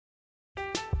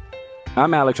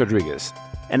I'm Alex Rodriguez.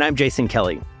 And I'm Jason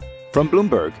Kelly. From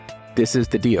Bloomberg, this is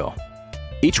The Deal.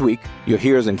 Each week, you'll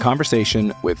hear us in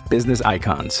conversation with business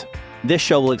icons. This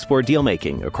show will explore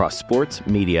deal-making across sports,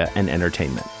 media, and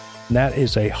entertainment. That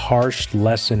is a harsh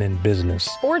lesson in business.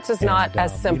 Sports is not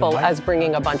as simple as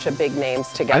bringing a bunch of big names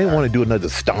together. I didn't want to do another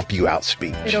stomp you out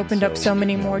speech. It opened up so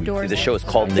many more doors. The show is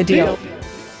called The Deal.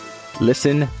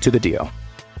 Listen to The Deal.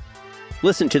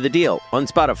 Listen to The Deal on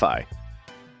Spotify.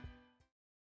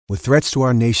 With threats to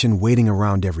our nation waiting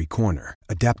around every corner,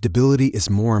 adaptability is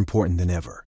more important than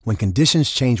ever. When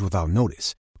conditions change without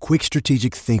notice, quick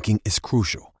strategic thinking is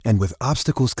crucial. And with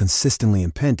obstacles consistently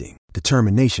impending,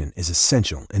 determination is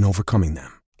essential in overcoming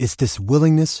them. It's this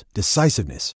willingness,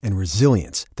 decisiveness, and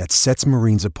resilience that sets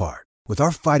Marines apart. With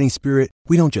our fighting spirit,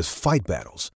 we don't just fight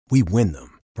battles, we win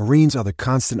them. Marines are the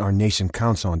constant our nation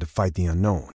counts on to fight the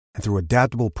unknown. And through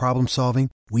adaptable problem solving,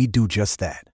 we do just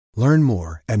that. Learn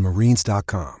more at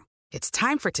marines.com. It's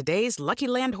time for today's Lucky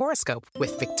Land horoscope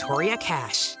with Victoria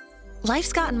Cash.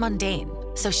 Life's gotten mundane,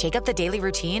 so shake up the daily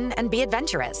routine and be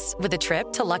adventurous with a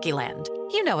trip to Lucky Land.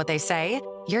 You know what they say,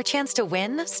 your chance to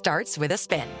win starts with a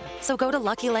spin. So go to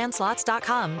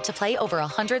LuckyLandSlots.com to play over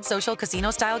 100 social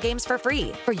casino-style games for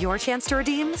free for your chance to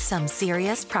redeem some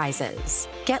serious prizes.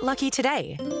 Get lucky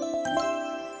today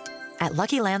at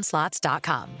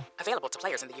LuckyLandSlots.com. Available to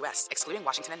players in the U.S., excluding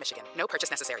Washington and Michigan. No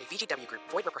purchase necessary. VGW Group.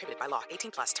 Void where prohibited by law.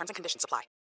 18+. Terms and conditions apply.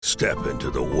 Step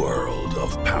into the world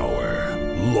of power,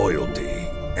 loyalty,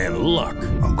 and luck.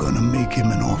 I'm gonna make him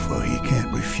an offer he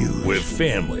can't refuse. With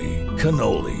family,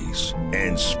 cannolis,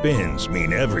 and spins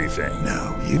mean everything.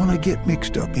 Now, you wanna get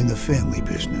mixed up in the family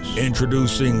business.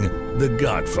 Introducing The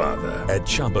Godfather at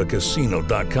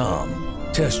ChumbaCasino.com.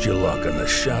 Test your luck in the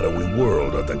shadowy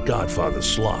world of The Godfather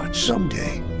slot.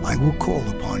 Someday, I will call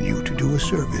upon you to do a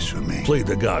service for me. Play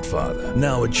The Godfather,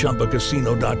 now at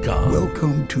ChumbaCasino.com.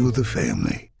 Welcome to the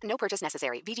family. No purchase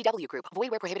necessary. VGW Group.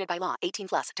 Void where prohibited by law.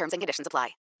 18+. Terms and conditions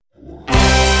apply.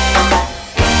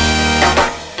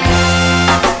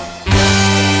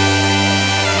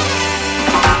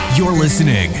 You're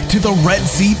listening to the Red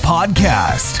Seat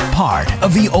Podcast, part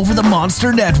of the Over the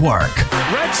Monster Network.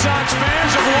 Red Sox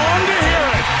fans have longed to hear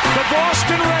it. The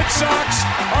Boston Red Sox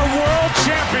are world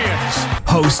champions.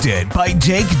 Hosted by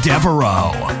Jake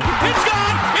Devereaux. It's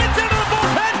gone. It's into the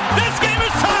bullpen. This game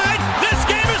is tied. This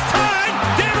game is tied.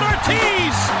 David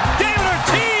Ortiz. David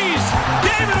Ortiz.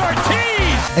 David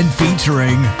Ortiz. And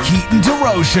featuring Keaton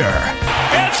DeRocher.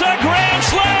 It's a grand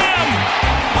slam.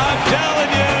 I'm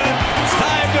telling you, it's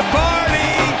time to party.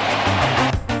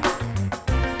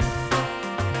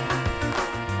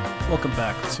 Welcome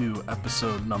back to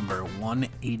episode number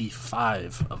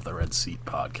 185 of the Red Seat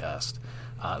Podcast.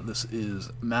 This is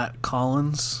Matt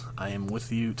Collins. I am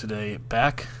with you today,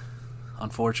 back,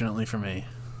 unfortunately for me,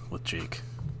 with Jake.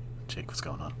 Jake, what's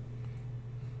going on?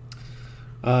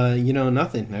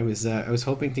 Nothing. I was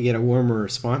hoping to get a warmer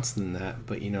response than that,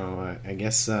 but I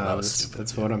guess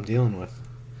that's what I'm dealing with.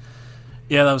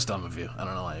 Yeah, that was dumb of you. I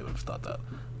don't know why you would have thought that.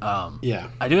 Yeah.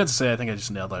 I do have to say, I think I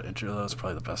just nailed that intro. That was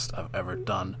probably the best I've ever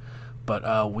done.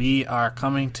 But we are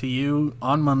coming to you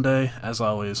on Monday, as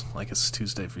always, like it's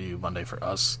Tuesday for you, Monday for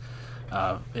us.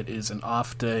 It is an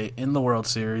off day in the World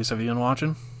Series. Have you been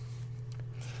watching?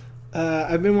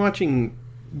 I've been watching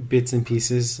bits and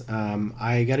pieces.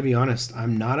 I got to be honest,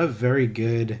 I'm not a very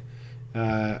good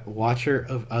watcher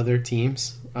of other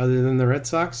teams other than the Red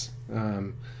Sox.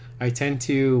 I tend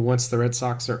to, once the Red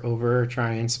Sox are over,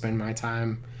 try and spend my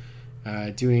time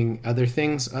doing other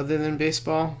things other than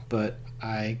baseball, but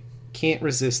I can't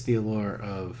resist the allure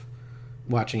of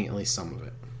watching at least some of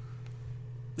it.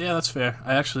 Yeah, that's fair.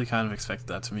 I actually kind of expected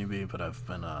that to be, but I've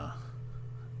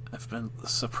been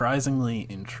surprisingly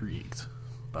intrigued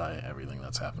by everything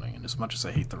that's happening. And as much as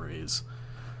I hate the Rays,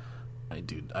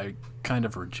 I kind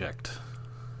of reject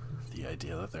the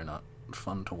idea that they're not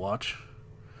fun to watch.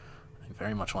 I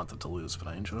very much want them to lose, but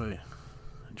I enjoy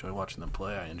watching them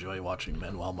play. I enjoy watching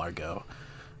Manuel Margot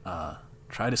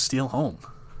try to steal home.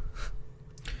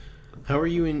 How are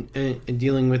you in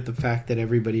dealing with the fact that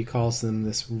everybody calls them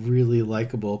this really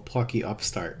likable, plucky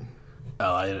upstart?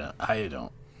 Oh, I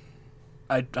don't.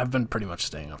 I've been pretty much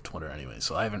staying off Twitter anyway,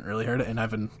 so I haven't really heard it, and I've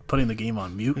been putting the game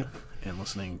on mute and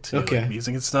listening to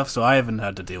music and stuff, so I haven't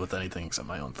had to deal with anything except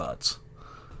my own thoughts.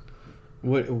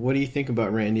 What do you think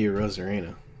about Randy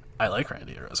Arozarena? I like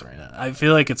Randy Arozarena. I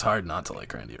feel like it's hard not to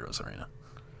like Randy Arozarena.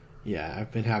 Yeah,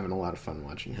 I've been having a lot of fun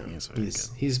watching him.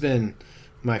 He's been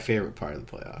my favorite part of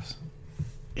the playoffs.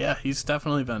 Yeah, he's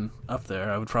definitely been up there.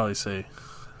 I would probably say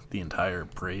the entire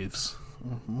Braves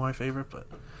my favorite, but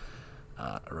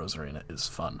Arozarena is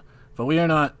fun. But we are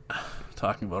not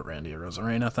talking about Randy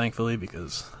Arozarena, thankfully,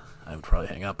 because I would probably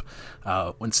hang up.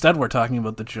 Instead, we're talking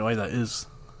about the joy that is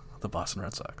the Boston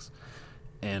Red Sox.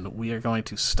 And we are going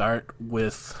to start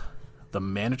with the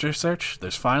manager search.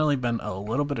 There's finally been a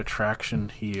little bit of traction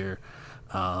here.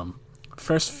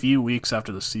 First few weeks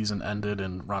after the season ended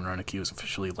and Ron Roenicke was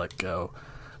officially let go,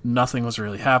 nothing was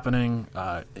really happening.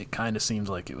 It kind of seemed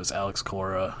like it was Alex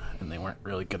Cora, and they weren't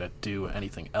really going to do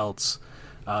anything else.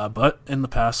 But in the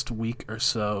past week or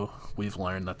so, we've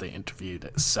learned that they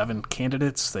interviewed 7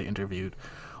 candidates. They interviewed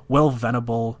Will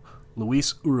Venable,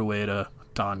 Luis Urueta,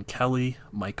 Don Kelly,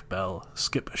 Mike Bell,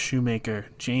 Skip Shoemaker,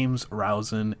 James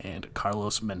Rosen, and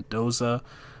Carlos Mendoza.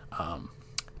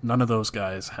 None of those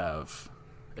guys have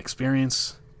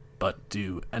experience, but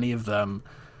do any of them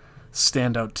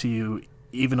stand out to you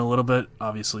even a little bit?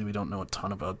 Obviously, we don't know a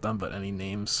ton about them, but any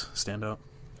names stand out?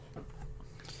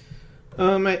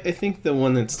 I think the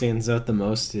one that stands out the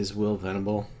most is Will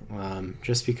Venable,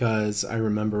 just because I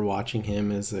remember watching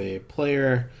him as a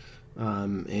player,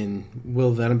 and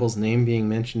Will Venable's name being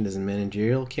mentioned as a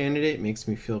managerial candidate makes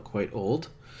me feel quite old.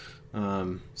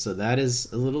 So that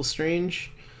is a little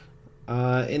strange.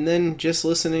 And then just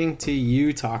listening to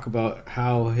you talk about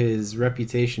how his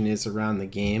reputation is around the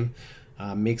game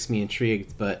makes me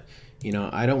intrigued, but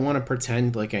I don't want to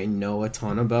pretend like I know a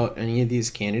ton about any of these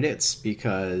candidates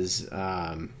because,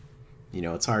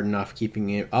 it's hard enough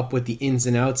keeping up with the ins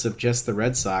and outs of just the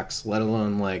Red Sox, let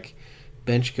alone like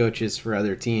bench coaches for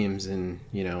other teams and,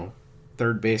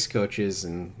 third base coaches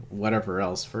and whatever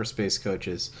else, first base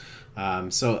coaches.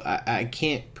 So I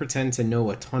can't pretend to know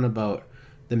a ton about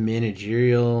the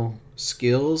managerial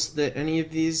skills that any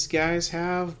of these guys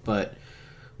have, but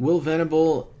Will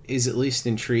Venable is at least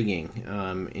intriguing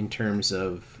in terms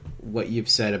of what you've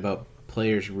said about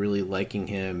players really liking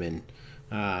him, and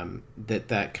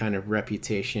that kind of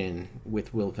reputation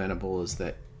with Will Venable is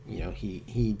that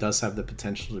he does have the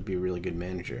potential to be a really good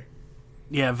manager.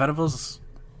 Yeah, Venable's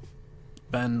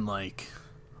been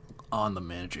on the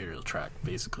managerial track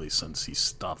basically since he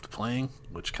stopped playing,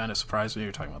 which kind of surprised me. We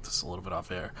were talking about this a little bit off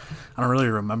air. I don't really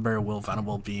remember Will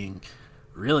Venable being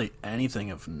really anything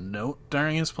of note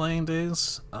during his playing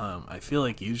days. I feel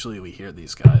like usually we hear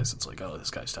these guys, it's like, oh,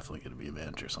 this guy's definitely going to be a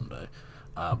manager someday.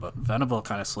 But Venable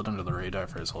kind of slid under the radar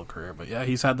for his whole career. But yeah,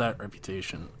 he's had that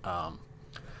reputation.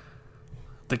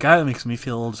 The guy that makes me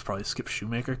feel old is probably Skip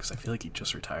Shoemaker, because I feel like he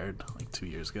just retired 2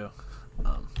 years ago.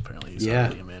 Apparently he's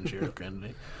already a managerial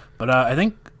candidate. But I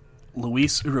think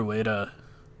Luis Urueta,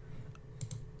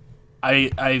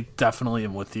 I definitely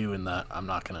am with you in that I'm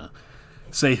not going to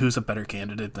say who's a better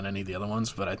candidate than any of the other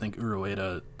ones, but I think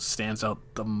Urueta stands out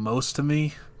the most to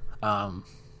me.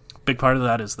 Big part of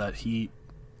that is that he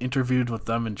interviewed with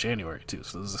them in January too,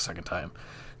 so this is the second time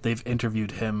they've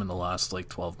interviewed him in the last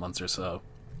 12 months or so.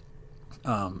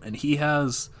 And he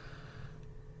has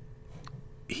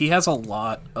a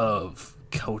lot of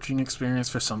coaching experience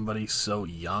for somebody so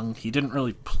young. He didn't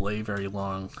really play very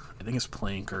long. I think his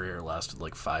playing career lasted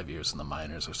 5 years in the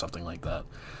minors or something like that.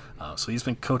 So he's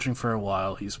been coaching for a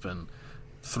while. He's been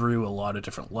through a lot of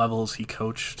different levels. He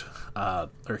coached,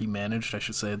 or he managed, I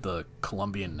should say, the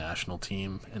Colombian national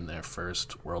team in their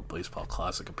first World Baseball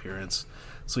Classic appearance.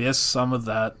 So he has some of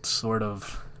that sort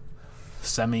of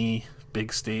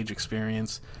semi-big stage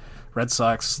experience. Red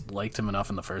Sox liked him enough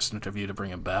in the first interview to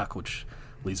bring him back, which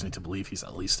leads me to believe he's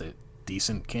at least a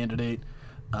decent candidate.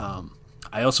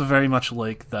 I also very much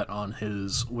like that on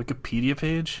his Wikipedia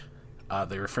page,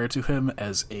 they refer to him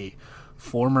as a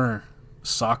former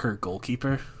soccer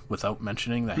goalkeeper without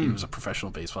mentioning that he was a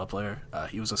professional baseball player.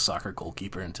 He was a soccer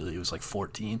goalkeeper until he was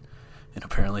 14, and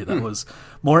apparently that was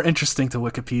more interesting to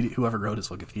Wikipedia, whoever wrote his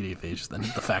Wikipedia page, than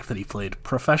the fact that he played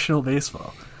professional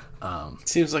baseball.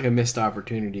 Seems like a missed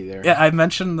opportunity there. Yeah, I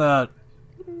mentioned that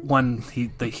when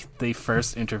they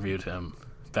first interviewed him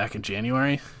back in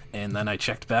January, and then I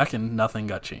checked back and nothing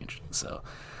got changed. So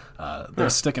they're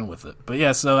sticking with it. But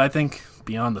yeah, so I think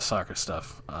beyond the soccer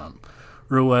stuff,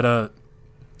 Urueta,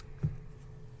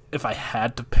 if I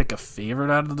had to pick a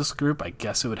favorite out of this group, I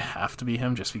guess it would have to be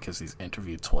him just because he's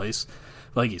interviewed twice.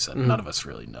 But like you said, none of us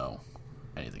really know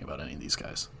anything about any of these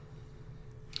guys.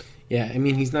 Yeah, I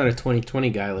mean, he's not a 2020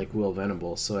 guy like Will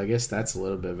Venable, so I guess that's a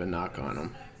little bit of a knock on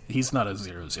him. He's not a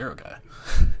 0-0 guy.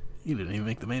 He didn't even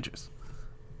make the majors.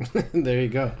 There you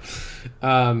go.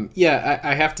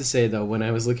 I have to say, though, when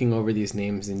I was looking over these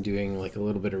names and doing a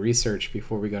little bit of research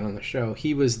before we got on the show,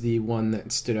 he was the one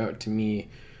that stood out to me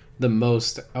the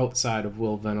most outside of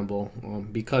Will Venable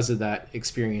because of that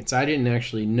experience. I didn't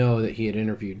actually know that he had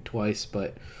interviewed twice,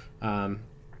 but,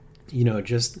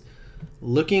 just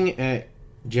looking at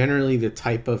generally the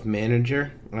type of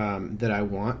manager that I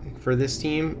want for this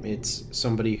team, it's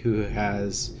somebody who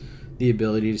has the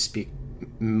ability to speak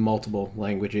multiple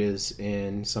languages,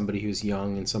 and somebody who's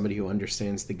young and somebody who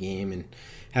understands the game and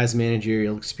has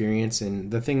managerial experience.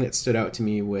 And the thing that stood out to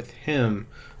me with him,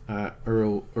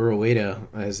 Urueda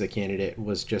as the candidate,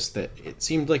 was just that it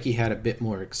seemed like he had a bit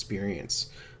more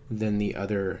experience than the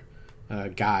other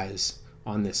guys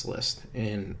on this list.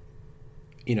 And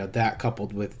that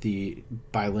coupled with the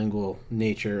bilingual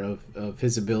nature of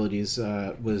his abilities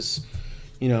was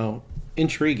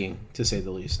intriguing, to say the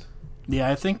least.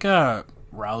 Yeah, I think James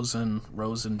Rosen,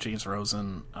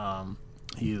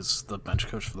 he is the bench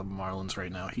coach for the Marlins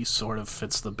right now. He sort of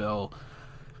fits the bill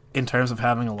in terms of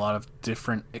having a lot of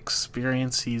different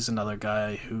experience. He's another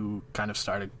guy who kind of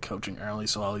started coaching early,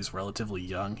 so while he's relatively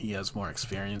young, he has more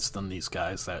experience than these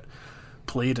guys that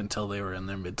played until they were in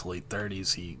their mid to late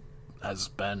 30s.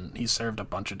 He's served a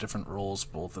bunch of different roles,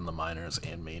 both in the minors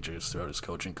and majors, throughout his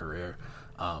coaching career.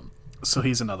 So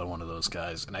he's another one of those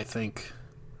guys. And I think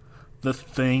the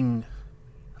thing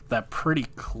that pretty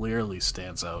clearly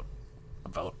stands out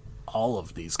about all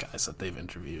of these guys that they've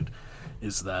interviewed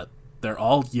is that they're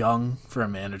all young for a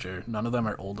manager. None of them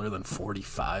are older than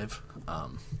 45,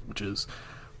 which is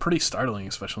pretty startling,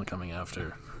 especially coming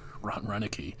after Ron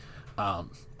Roenicke.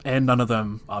 And none of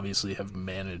them, obviously, have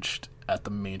managed at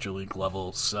the major league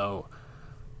level. So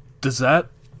does that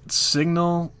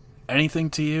signal anything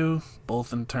to you,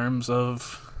 both in terms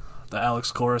of the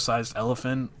Alex Cora-sized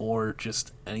elephant or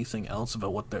just anything else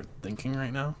about what they're thinking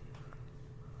right now?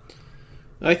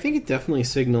 I think it definitely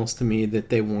signals to me that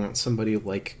they want somebody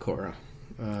like Cora.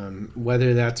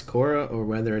 Whether that's Cora or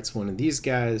whether it's one of these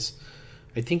guys,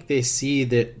 I think they see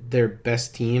that their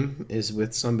best team is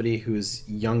with somebody who's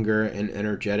younger and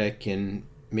energetic and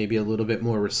maybe a little bit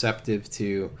more receptive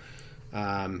to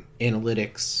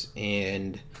analytics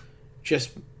and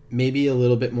just maybe a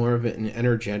little bit more of an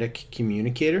energetic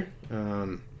communicator.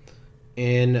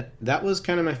 And that was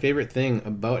kind of my favorite thing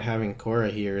about having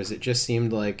Cora here, is it just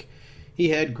seemed like he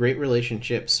had great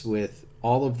relationships with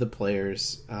all of the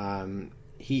players.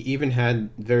 He even had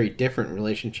very different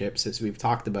relationships, as we've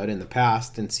talked about in the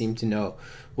past, and seemed to know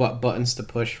what buttons to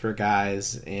push for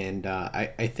guys. And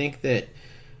I think that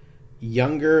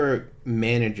younger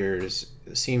managers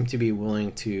seem to be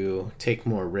willing to take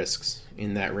more risks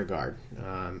in that regard.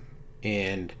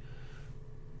 And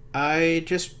I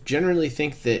just generally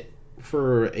think that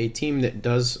for a team that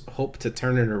does hope to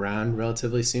turn it around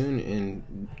relatively soon,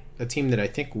 and a team that I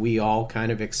think we all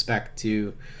kind of expect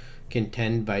to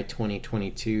contend by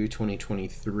 2022,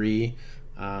 2023,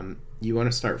 you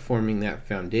want to start forming that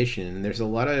foundation. And there's a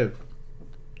lot of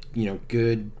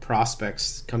good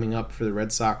prospects coming up for the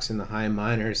Red Sox in the high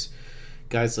minors,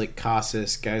 guys like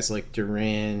Casas, guys like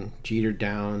Duran, Jeter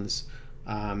Downs,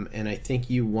 and I think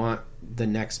you want the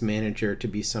next manager to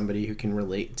be somebody who can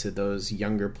relate to those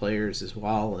younger players as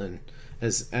well, and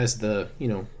as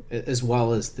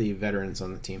well as the veterans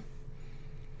on the team.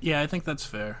 Yeah, I think that's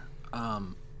fair.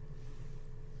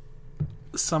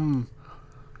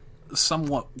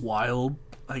 Somewhat wild,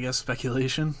 I guess,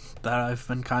 speculation that I've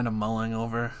been kind of mulling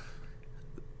over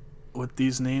with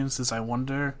these names is I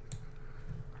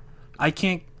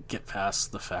can't get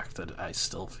past the fact that I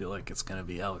still feel like it's going to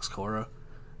be Alex Cora.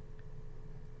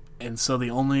 And so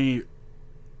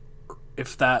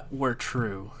if that were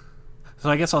true, so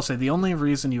I guess I'll say the only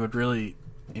reason you would really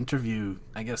interview,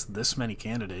 I guess, this many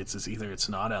candidates is either it's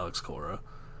not Alex Cora,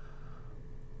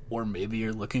 or maybe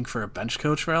you're looking for a bench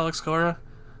coach for Alex Cora.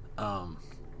 And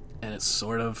it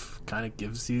sort of kind of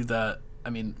gives you that. I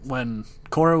mean, when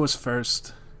Cora was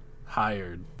first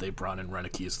hired, they brought in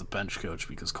Roenicke as the bench coach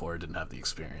because Cora didn't have the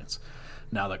experience.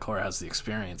 Now that Cora has the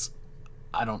experience,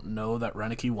 I don't know that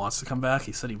Roenicke wants to come back.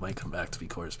 He said he might come back to be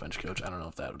Cora's bench coach. I don't know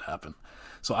if that would happen.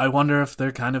 So I wonder if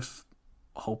they're kind of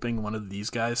hoping one of these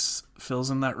guys fills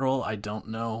in that role. I don't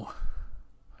know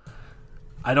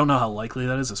how likely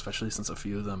that is, especially since a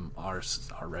few of them are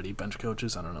already bench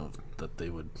coaches. I don't know that they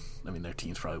would. I mean, their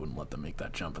teams probably wouldn't let them make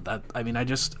that jump. But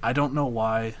I don't know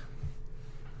why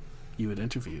you would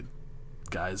interview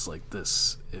guys like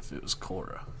this if it was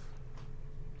Cora.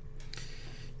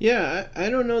 Yeah, I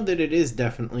don't know that it is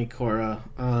definitely Cora.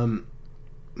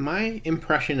 My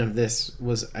impression of this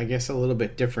was, I guess, a little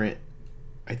bit different.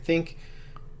 I think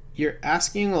you're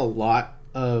asking a lot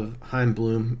of Chaim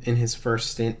Bloom in his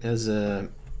first stint as in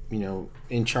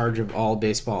charge of all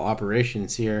baseball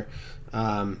operations here.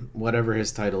 Whatever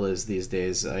his title is these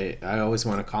days, I always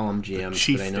want to call him GM,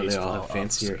 Chief but I know they all have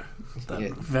fancier.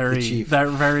 That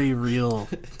very real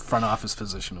front office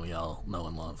position we all know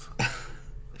and love.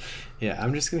 Yeah,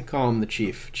 I'm just going to call him the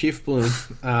Chief Bloom.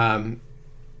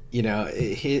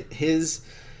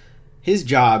 His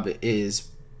job is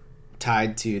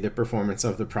tied to the performance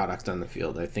of the product on the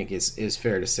field, I think is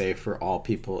fair to say for all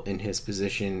people in his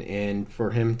position. And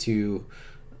for him to,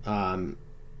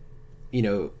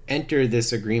 enter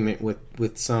this agreement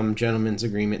with some gentleman's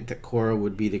agreement that Cora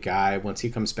would be the guy once he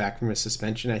comes back from his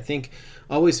suspension, I think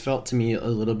always felt to me a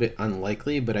little bit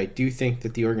unlikely, but I do think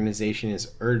that the organization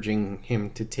is urging him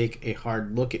to take a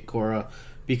hard look at Cora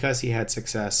because he had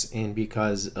success and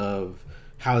because of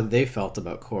how they felt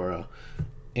about Cora.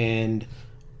 And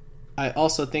I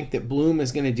also think that Bloom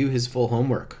is going to do his full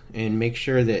homework and make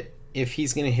sure that if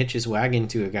he's going to hitch his wagon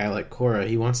to a guy like Cora,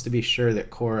 he wants to be sure that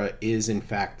Cora is in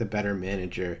fact the better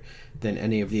manager than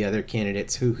any of the other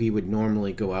candidates who he would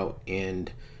normally go out and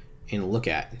look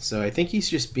at. So I think he's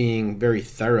just being very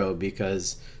thorough,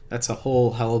 because that's a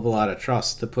whole hell of a lot of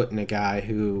trust to put in a guy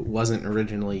who wasn't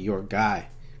originally your guy.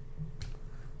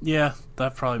 Yeah,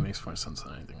 that probably makes more sense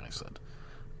than anything I said.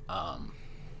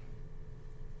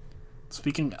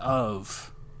 Speaking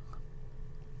of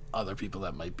other people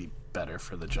that might be better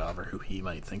for the job, or who he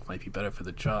might think might be better for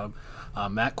the job,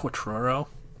 Matt Quatraro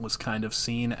was kind of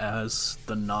seen as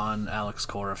the non-Alex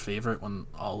Cora favorite when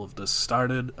all of this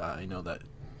started. I know that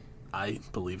I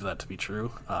believe that to be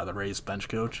true. The Rays bench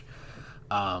coach.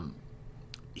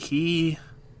 He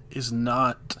is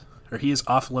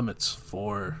off limits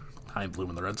for Chaim Bloom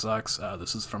and the Red Sox.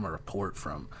 This is from a report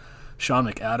from Sean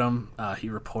McAdam. He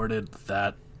reported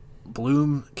that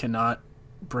Bloom cannot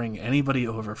bring anybody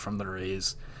over from the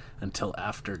Rays until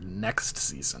after next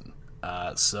season.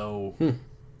 I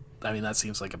mean, that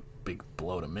seems like a big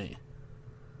blow to me.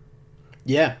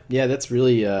 Yeah, that's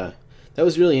really that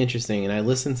was really interesting. And I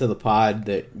listened to the pod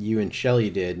that you and Shelley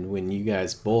did when you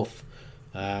guys both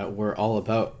were all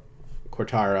about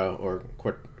Quatraro or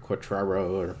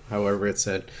however it's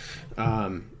said.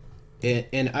 And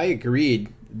I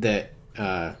agreed that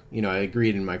I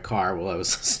agreed in my car while I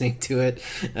was listening to it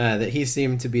that he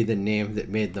seemed to be the name that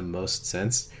made the most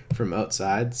sense from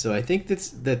outside. So I think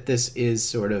that this is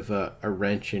sort of a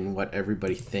wrench in what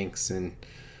everybody thinks, and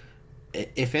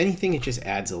if anything, it just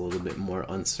adds a little bit more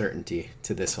uncertainty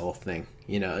to this whole thing.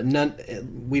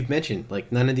 We've mentioned,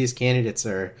 like, none of these candidates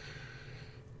are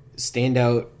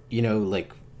standout.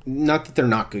 Not that they're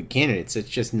not good candidates. It's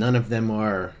just none of them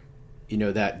are,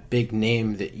 that big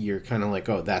name that you're kind of like,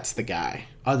 oh, that's the guy,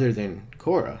 other than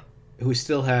Cora, who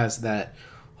still has that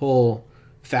whole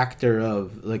factor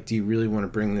of, like, do you really want to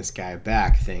bring this guy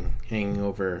back thing hanging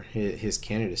over his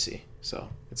candidacy. So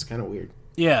it's kind of weird.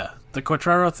 Yeah, the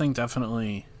Quatraro thing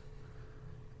definitely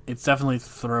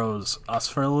throws us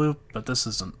for a loop, but this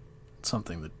isn't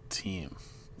something the team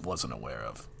wasn't aware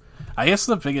of. I guess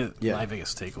my biggest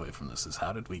takeaway from this is,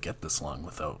 how did we get this long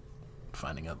without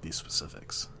finding out these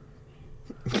specifics?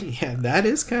 Yeah, that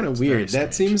is kind of weird.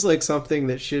 That seems like something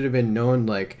that should have been known,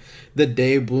 like, the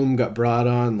day Bloom got brought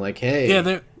on. Like, hey, yeah,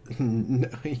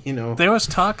 there was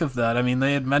talk of that. I mean,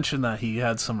 they had mentioned that he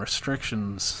had some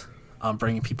restrictions on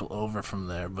bringing people over from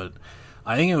there, but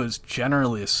I think it was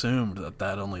generally assumed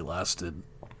that only lasted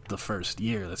the first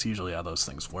year. That's usually how those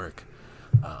things work.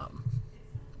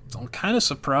 I'm kind of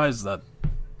surprised that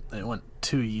it went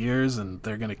 2 years and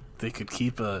they could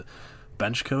keep a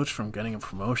bench coach from getting a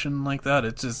promotion like that.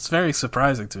 It's very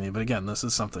surprising to me. But again, this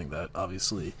is something that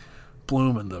obviously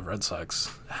Bloom and the Red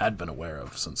Sox had been aware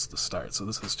of since the start. So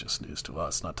this is just news to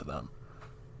us, not to them.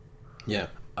 Yeah.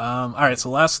 All right. So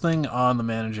last thing on the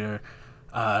manager,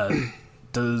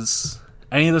 does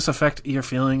any of this affect your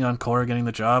feeling on Cora getting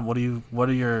the job? What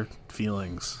are your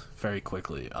feelings, very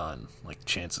quickly, on, like,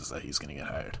 chances that he's going to get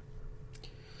hired?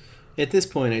 At this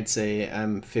point, I'd say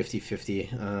I'm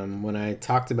 50-50. When I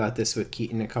talked about this with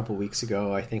Keaton a couple weeks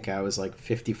ago, I think I was like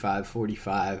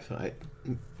 55-45.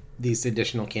 These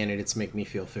additional candidates make me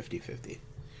feel 50-50.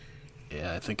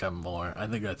 Yeah, I think I'm more. I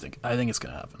think it's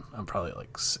going to happen. I'm probably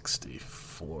like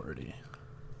 60-40.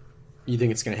 You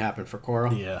think it's going to happen for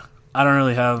Cora? Yeah. I don't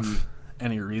really have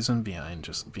any reason beyond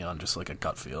just like a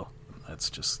gut feel. That's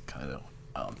just kind of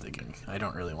how I'm thinking. I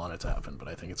don't really want it to happen, but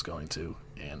I think it's going to.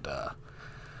 And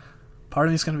part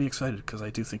of me is going to be excited because I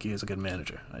do think he is a good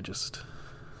manager. I just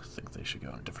think they should go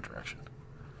in a different direction.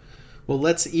 Well,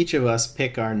 let's each of us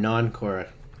pick our non-Cora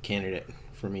candidate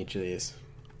from each of these.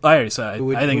 I already said.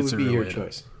 I think it's a real your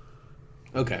choice.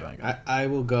 Okay,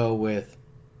 I'll go with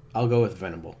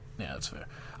Venable. Yeah, that's fair.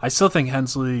 I still think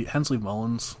Hensley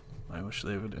Mullins. I wish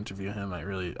they would interview him. I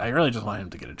really just want him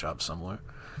to get a job somewhere.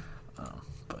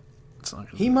 But it's not.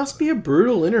 He must be a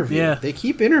brutal interviewer. Yeah. They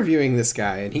keep interviewing this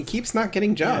guy, and he keeps not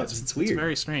getting jobs. Yeah, it's weird. It's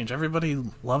very strange. Everybody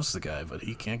loves the guy, but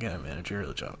he can't get a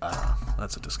managerial job. I don't know.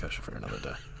 That's a discussion for another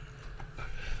day.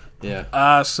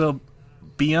 Yeah. So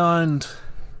beyond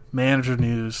manager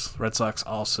news, Red Sox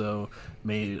also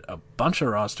made a bunch of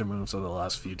roster moves over the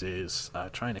last few days,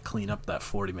 trying to clean up that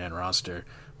 40-man roster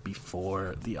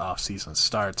before the offseason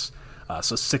starts.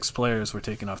 So 6 players were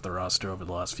taken off the roster over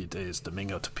the last few days.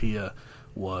 Domingo Tapia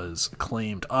was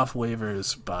claimed off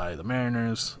waivers by the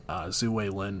Mariners. Zhu-Wei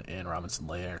Lin and Robinson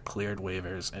Lair cleared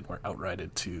waivers and were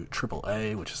outrighted to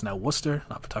AAA, which is now Worcester,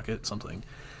 not Pawtucket, something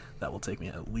that will take me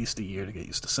at least a year to get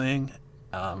used to saying.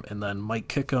 And then Mike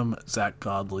Kickham, Zach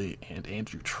Godley, and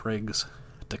Andrew Triggs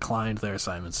declined their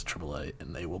assignments to AAA,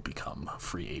 and they will become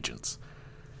free agents.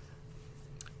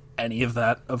 Any of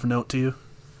that of note to you?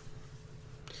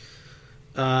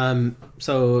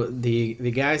 So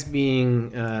the guys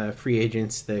being free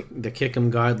agents, the Kickham,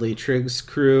 Godley, Triggs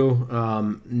crew,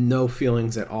 no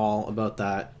feelings at all about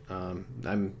that.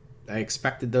 I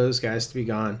expected those guys to be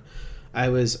gone. I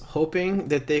was hoping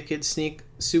that they could sneak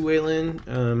Zhu-Wei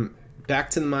Lin back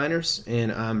to the minors,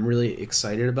 and I'm really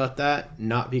excited about that.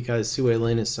 Not because Zhu-Wei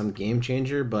Lin is some game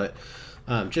changer, but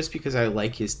just because I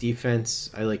like his defense,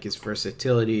 I like his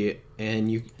versatility,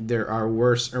 and there are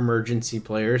worse emergency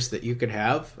players that you could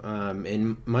have.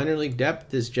 And minor league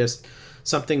depth is just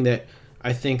something that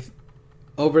I think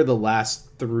over the last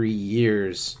 3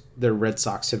 years, the Red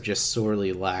Sox have just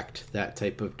sorely lacked that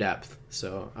type of depth.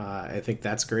 So I think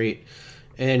that's great.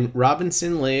 And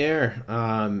Robinson Lair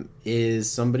is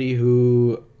somebody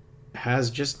who has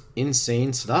just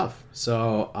insane stuff.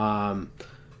 So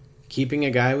keeping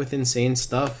a guy with insane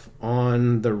stuff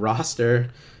on the roster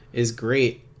is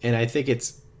great. And I think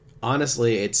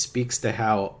it speaks to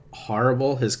how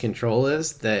horrible his control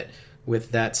is that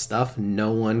with that stuff,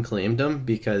 no one claimed him,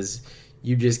 because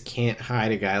you just can't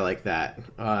hide a guy like that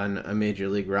on a major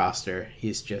league roster.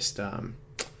 He's just,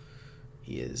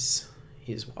 he is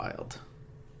wild.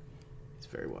 He's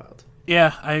very wild.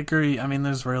 Yeah, I agree. I mean,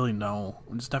 there's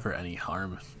never any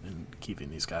harm in keeping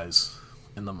these guys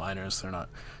in the minors. They're not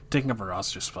taking up a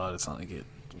roster spot. It's not like it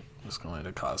is going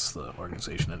to cost the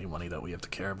organization any money that we have to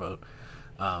care about.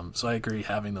 So I agree,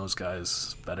 having those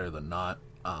guys better than not.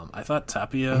 I thought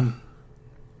Tapia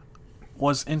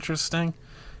was interesting.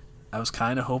 I was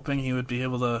kind of hoping he would be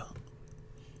able to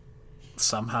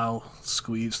somehow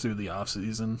squeeze through the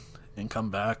offseason and come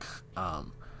back.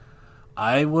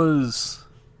 I was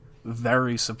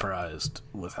very surprised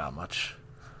with how much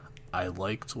I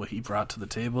liked what he brought to the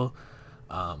table.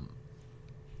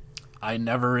 I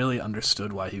never really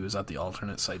understood why he was at the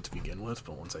alternate site to begin with,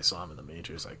 but once I saw him in the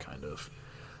majors, I kind of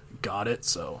got it.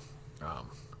 So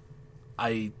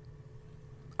I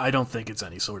don't think it's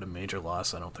any sort of major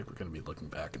loss. I don't think we're going to be looking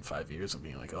back in 5 years and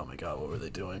being like, oh my god, what were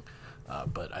they doing?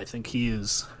 But I think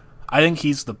he's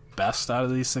the best out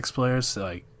of these 6 players, so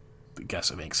I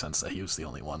guess it makes sense that he was the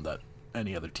only one that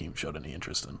any other team showed any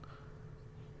interest in.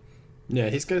 Yeah,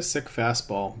 he's got a sick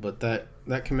fastball, but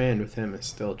that command with him is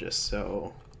still just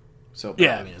so bad.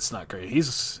 Yeah, I mean, it's not great.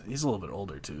 He's a little bit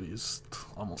older too. He's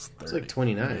almost 30. He's like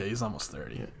 29. Yeah, he's almost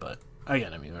 30. Yeah. But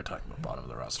again, I mean, we're talking about bottom of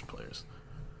the roster players.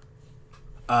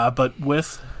 But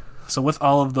with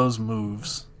all of those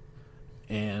moves,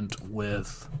 and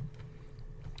with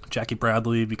Jackie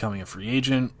Bradley becoming a free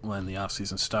agent when the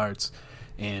offseason starts,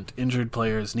 and injured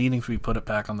players needing to be put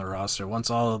back on the roster, once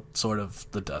all sort of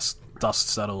the dust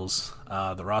settles,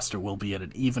 the roster will be at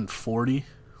an even 40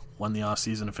 when the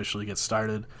offseason officially gets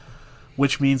started,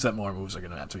 which means that more moves are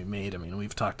going to have to be made. I mean,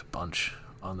 we've talked a bunch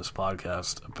on this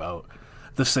podcast about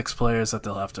the 6 players that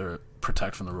they'll have to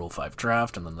protect from the Rule 5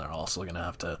 draft, and then they're also going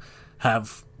to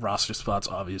have roster spots,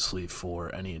 obviously,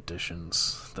 for any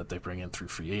additions that they bring in through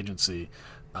free agency,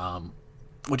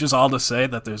 which is all to say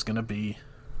that there's going to be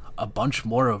a bunch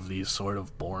more of these sort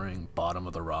of boring bottom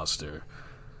of the roster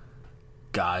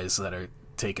guys that are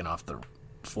taken off the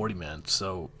 40-man.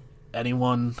 So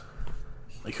anyone,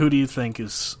 like, who do you think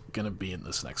is going to be in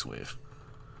this next wave?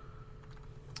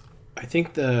 I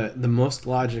think the most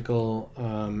logical,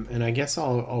 and I guess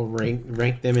I'll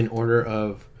rank them in order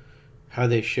of how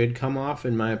they should come off,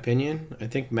 in my opinion. I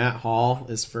think Matt Hall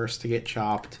is first to get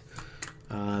chopped.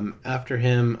 After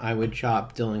him, I would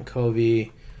chop Dylan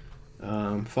Covey,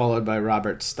 followed by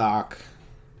Robert Stock.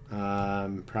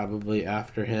 Probably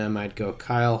after him, I'd go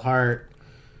Kyle Hart,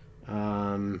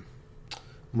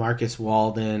 Marcus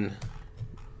Walden,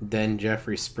 then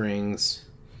Jeffrey Springs,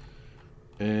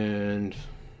 and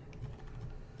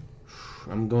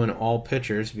I'm going all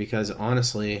pitchers because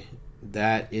honestly,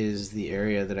 that is the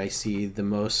area that I see the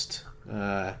most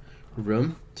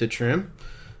room to trim.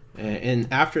 And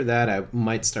after that, I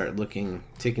might start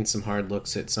taking some hard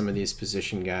looks at some of these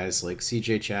position guys like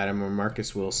CJ Chatham or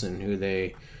Marcus Wilson, who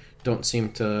they don't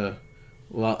seem to.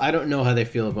 Well, I don't know how they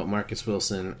feel about Marcus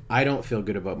Wilson. I don't feel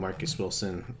good about Marcus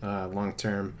Wilson long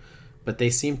term. but they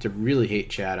seem to really hate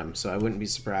Chatham, so I wouldn't be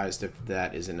surprised if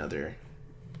that is another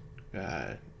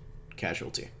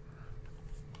casualty.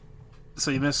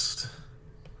 So you missed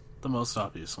the most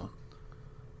obvious one.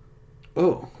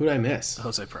 Oh, who did I miss?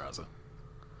 Jose Peraza.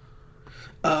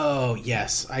 Oh,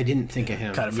 yes. I didn't think of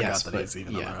him. Kind of forgot yes, that he's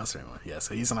even on the roster anymore. Yeah,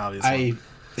 so he's an obvious one. one.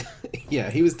 Yeah,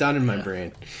 he was done in my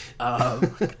brain.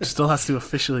 Still has to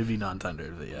officially be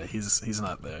non-tendered, but yeah, he's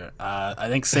not there. I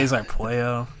think Cesar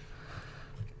Puello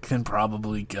can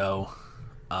probably go.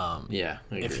 Yeah,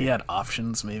 I agree. If he had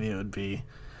options, maybe it would be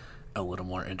a little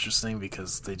more interesting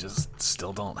because they just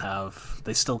still don't have.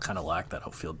 They still kind of lack that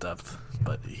outfield depth,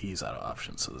 but he's out of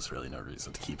options, so there's really no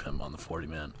reason to keep him on the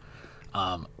 40-man.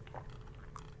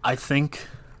 I think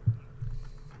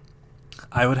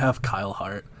I would have Kyle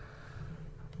Hart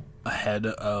ahead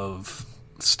of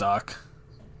Stock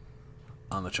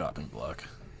on the chopping block.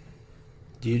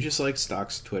 Do you just like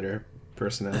Stock's Twitter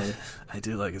personality? I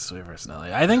do like his Twitter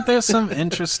personality. I think there's some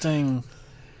interesting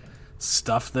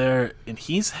stuff there, and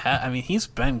he's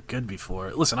been good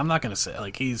before. Listen, I'm not going to say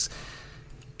like he's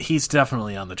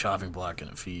definitely on the chopping block,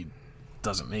 and if he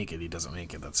doesn't make it, he doesn't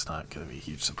make it. That's not going to be a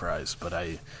huge surprise. But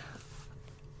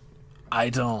I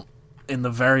don't.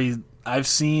 I've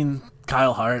seen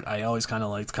Kyle Hart. I always kind of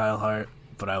liked Kyle Hart,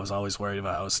 but I was always worried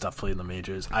about how his stuff played in the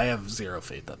majors. I have zero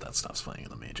faith that stuff's playing in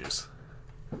the majors.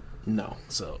 No.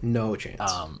 So no chance.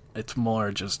 It's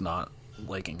more just not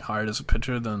liking Hart as a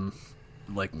pitcher than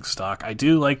liking Stock. I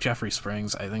do like Jeffrey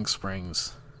Springs. I think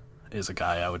Springs is a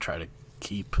guy I would try to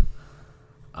keep.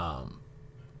 I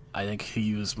think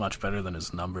he was much better than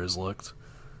his numbers looked.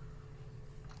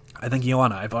 I think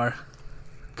Yohan Ibar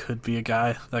could be a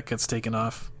guy that gets taken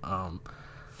off.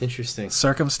 Interesting.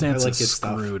 Circumstances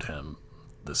screwed him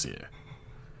this year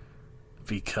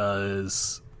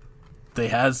because they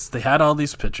had all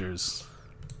these pitchers.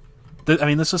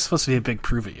 This was supposed to be a big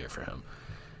prove-it year for him.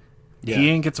 Yeah. He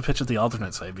didn't get to pitch at the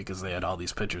alternate site because they had all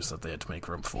these pitchers that they had to make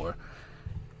room for.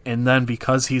 And then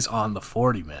because he's on the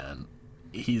 40-man,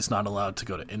 he's not allowed to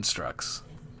go to instructs.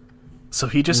 So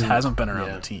he just hasn't been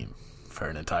around the team for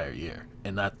an entire year.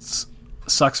 And that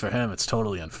sucks for him. It's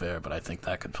totally unfair, but I think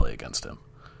that could play against him.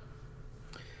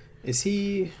 Is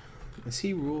he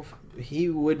rule? He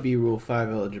would be Rule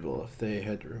 5 eligible if they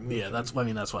had to remove him. Yeah, that's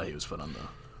why he was put on the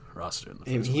roster in the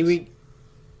first place.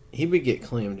 He would get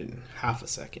claimed in half a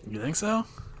second. You think so?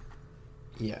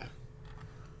 Yeah.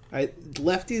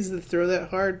 Lefties that throw that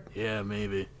hard? Yeah,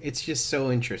 maybe. It's just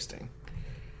so interesting.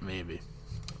 Maybe.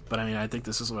 But I think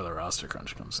this is where the roster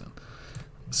crunch comes in.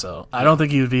 So I don't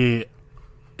think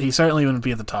he certainly wouldn't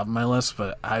be at the top of my list,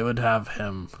 but I would have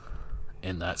him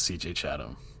in that CJ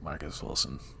Chatham, Marcus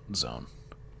Wilson zone.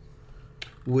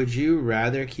 Would you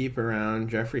rather keep around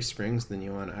Jeffrey Springs than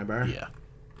Yohan Ibar? Yeah.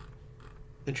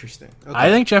 Interesting. Okay. I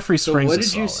think Jeffrey Springs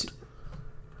is solid.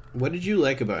 What did you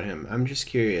like about him? I'm just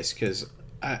curious because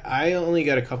I only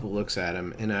got a couple looks at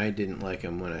him and I didn't like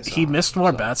him when I saw him. He missed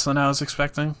more bats than I was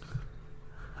expecting.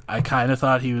 I kind of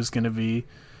thought he was going to be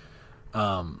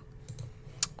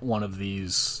one of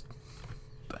these,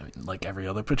 like every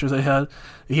other pitcher they had.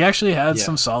 He actually had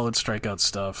some solid strikeout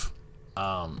stuff.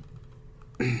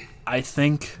 I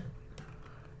think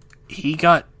he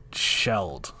got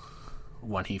shelled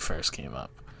when he first came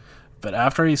up. But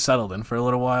after he settled in for a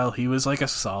little while, he was like a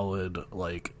solid,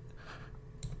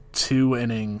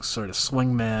 2-inning sort of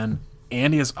swingman,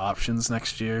 and he has options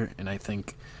next year, and I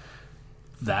think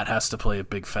that has to play a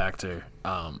big factor.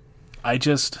 I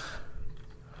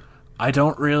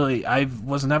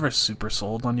was never super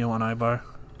sold on Yohan Ibar,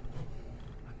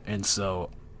 and so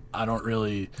I don't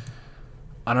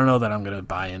know that I'm going to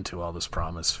buy into all this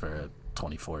promise for a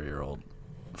 24-year-old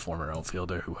former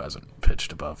outfielder who hasn't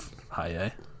pitched above high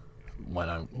A.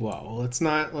 Well, let's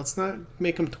not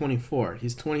make him 24.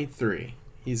 He's 23.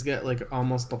 He's got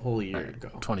almost a whole year to go.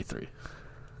 23.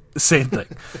 Same thing.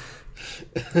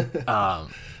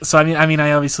 So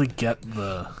I obviously get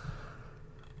the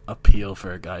appeal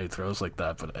for a guy who throws like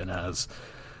that, and has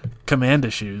command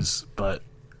issues. But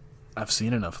I've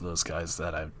seen enough of those guys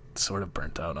that I've sort of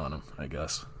burnt out on him, I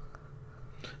guess.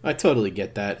 I totally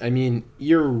get that.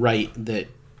 You're right that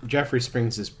Jeffrey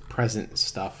Springs' present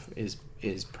stuff is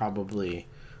probably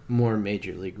more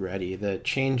major league ready. The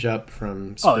change up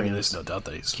from Springs there's no doubt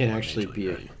that he's can actually be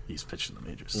ready. He's pitched in the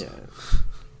majors. Yeah,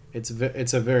 it's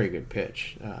a very good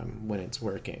pitch when it's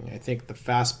working. I think the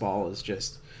fastball is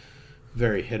just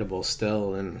very hittable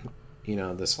still, and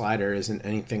the slider isn't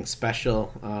anything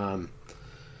special.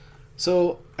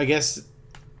 So I guess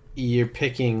you're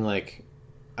picking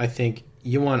I think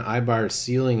Yohan Ibar's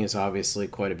ceiling is obviously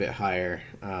quite a bit higher.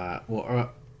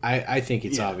 I think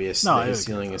it's obvious that his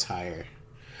ceiling is higher.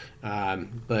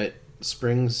 But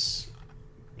Springs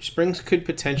could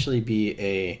potentially be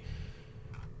a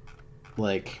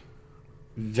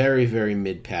very, very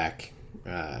mid-pack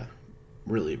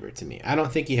reliever to me. I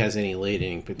don't think he has any late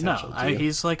inning potential. No,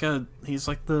 he's like the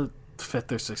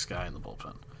 5th or 6th guy in the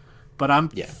bullpen. But I'm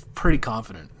pretty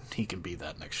confident he can be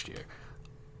that next year.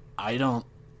 I don't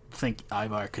think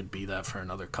Ibar could be that for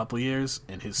another couple years,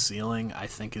 and his ceiling, I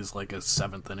think, is like a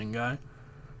 7th inning guy.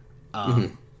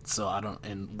 So I don't,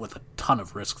 and with a ton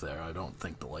of risk there, I don't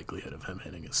think the likelihood of him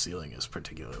hitting his ceiling is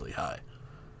particularly high.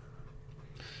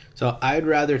 So I'd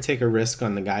rather take a risk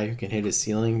on the guy who can hit his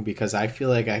ceiling, because I feel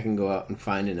like I can go out and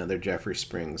find another Jeffrey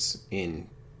Springs in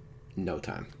no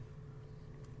time.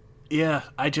 Yeah,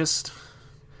 I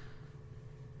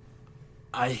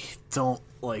don't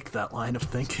like that line of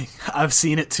thinking. I've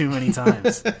seen it too many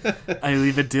times.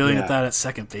 We've been dealing with that at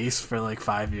second base for like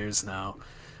 5 years now.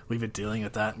 We've been dealing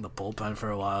with that in the bullpen for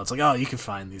a while. It's like, oh, you can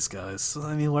find these guys. So,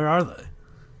 I mean, where are they?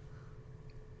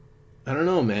 I don't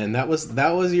know, man. That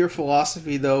was your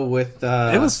philosophy though with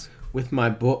my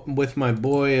boy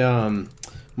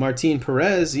Martin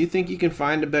Perez. You think you can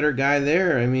find a better guy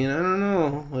there? I mean, I don't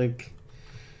know. Like,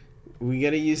 we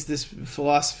got to use this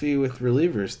philosophy with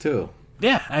relievers too.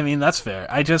 Yeah, I mean, that's fair.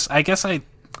 I guess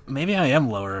maybe I am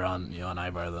lower on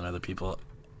Ibar than other people,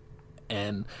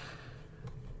 and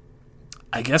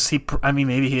I guess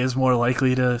maybe he is more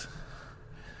likely to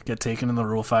get taken in the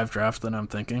Rule 5 draft than I'm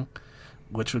thinking,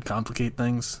 which would complicate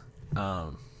things.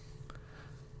 But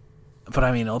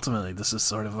I mean, ultimately, this is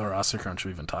sort of the roster crunch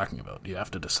we've been talking about. You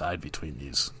have to decide between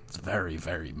these very,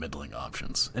 very middling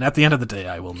options, and at the end of the day,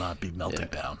 I will not be melting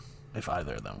down if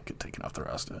either of them get taken off the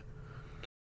roster.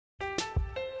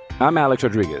 I'm Alex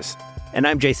Rodriguez. And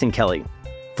I'm Jason Kelly.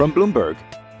 From Bloomberg,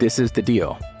 this is The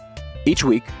Deal. Each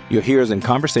week, you'll hear us in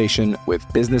conversation with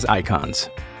business icons.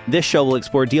 This show will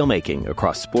explore deal-making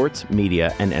across sports,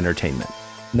 media, and entertainment.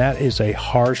 That is a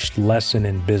harsh lesson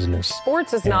in business.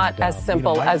 Sports is not as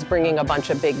simple as bringing a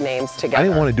bunch of big names together. I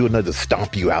didn't want to do another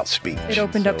stomp you out speech. It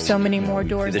opened up so many more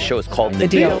doors. The show is called The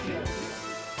Deal.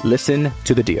 Listen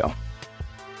to The Deal.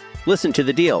 Listen to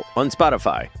The Deal on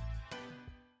Spotify.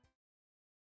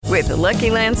 With the Lucky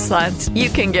Land Slots, you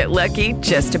can get lucky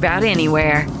just about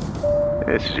anywhere.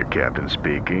 This is your captain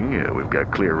speaking. We've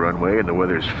got clear runway and the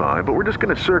weather's fine, but we're just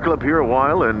going to circle up here a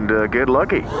while and get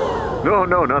lucky.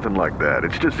 No, nothing like that.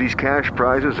 It's just these cash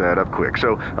prizes add up quick.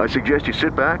 So I suggest you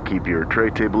sit back, keep your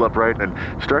tray table upright, and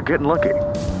start getting lucky.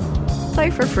 Play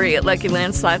for free at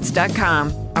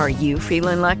LuckyLandSlots.com. Are you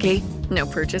feeling lucky? No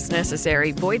purchase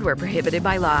necessary. Void where prohibited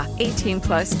by law.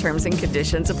 18+ terms and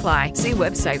conditions apply. See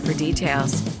website for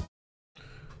details.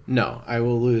 No, I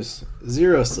will lose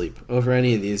zero sleep over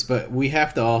any of these, but we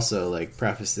have to also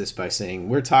preface this by saying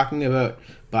we're talking about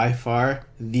by far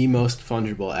the most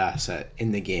fungible asset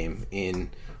in the game in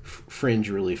fringe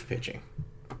relief pitching.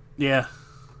 Yeah,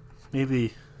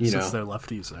 maybe since they're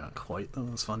lefties, they're not quite the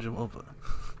most fungible, but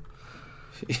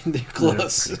they're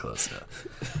close. They're pretty close,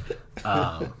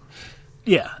 yeah.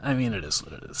 Yeah, I mean, it is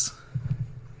what it is.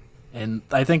 And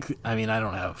I think, I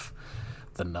don't have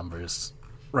the numbers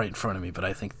right in front of me, but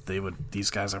I think these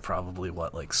guys are probably,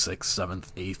 6th,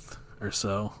 7th, 8th or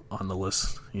so on the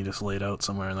list you just laid out,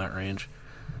 somewhere in that range.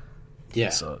 Yeah,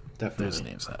 so definitely. There's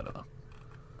names ahead of them.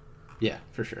 Yeah,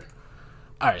 for sure.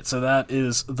 All right, so that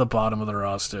is the bottom of the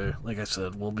roster. Like I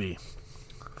said, we'll be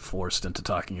forced into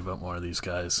talking about more of these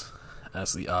guys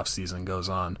as the offseason goes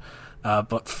on.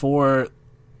 But for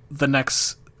the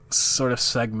next sort of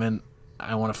segment,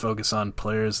 I want to focus on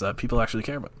players that people actually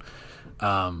care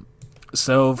about.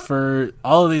 So for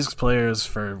all of these players,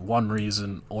 for one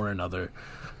reason or another,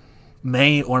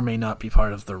 may or may not be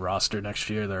part of the roster next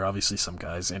year. There are obviously some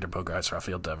guys, Andrew Bogaerts,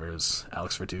 Rafael Devers,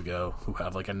 Alex Verdugo, who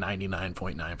have a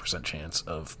 99.9% chance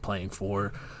of playing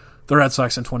for the Red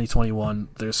Sox in 2021.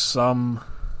 There's some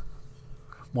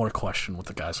more question with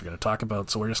the guys we're going to talk about,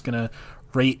 so we're just going to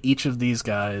rate each of these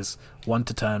guys 1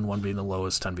 to 10, 1 being the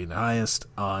lowest, 10 being the highest,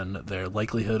 on their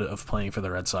likelihood of playing for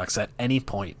the Red Sox at any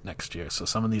point next year. So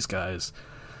some of these guys,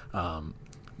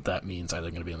 that means either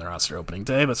going to be in the roster opening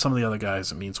day, but some of the other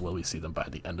guys, it means will we see them by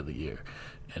the end of the year.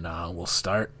 And we'll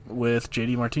start with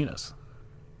JD Martinez.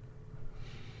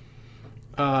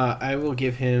 I will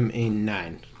give him a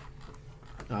 9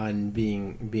 on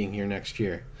being here next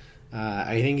year.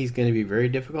 I think he's going to be very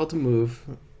difficult to move,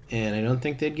 and I don't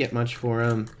think they'd get much for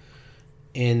him,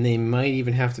 and they might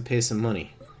even have to pay some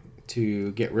money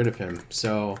to get rid of him.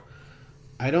 So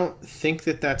I don't think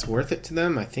that that's worth it to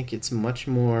them. I think it's much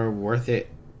more worth it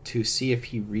to see if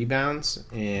he rebounds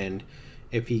and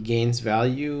if he gains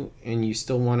value and you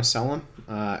still want to sell him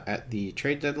at the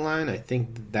trade deadline. I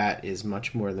think that is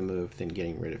much more the move than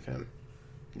getting rid of him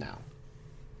now.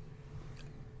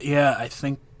 Yeah, I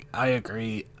think I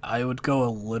agree. I would go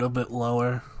a little bit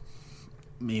lower,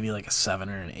 maybe like a 7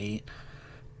 or an 8,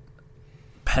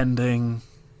 pending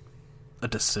a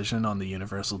decision on the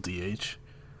universal DH.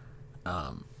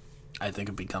 I think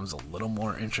it becomes a little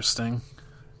more interesting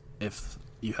if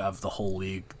you have the whole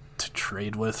league to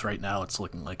trade with. Right now, it's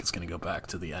looking like it's going to go back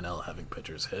to the NL having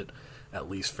pitchers hit, at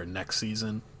least for next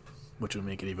season, which would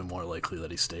make it even more likely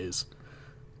that he stays.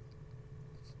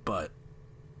 But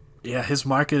yeah, his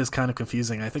market is kind of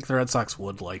confusing. I think the Red Sox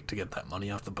would like to get that money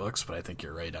off the books, but I think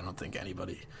you're right. I don't think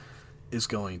anybody is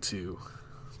going to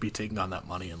be taking on that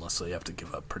money unless they have to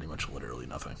give up pretty much literally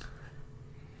nothing.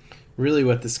 Really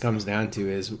what this comes down to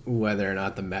is whether or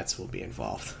not the Mets will be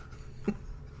involved.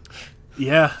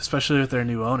 Yeah, especially with their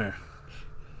new owner.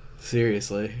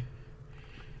 Seriously.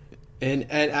 And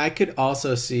I could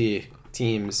also see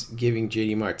teams giving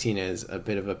JD Martinez a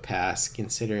bit of a pass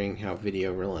considering how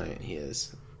video reliant he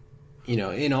is. You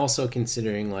know, and also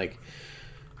considering, like,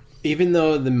 even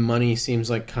though the money seems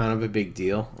like kind of a big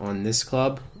deal on this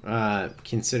club,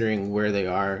 considering where they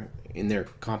are in their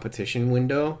competition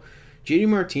window, JD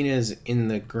Martinez, in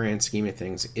the grand scheme of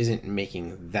things, isn't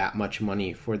making that much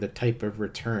money for the type of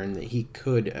return that he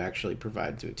could actually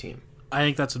provide to a team. I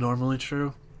think that's normally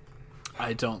true.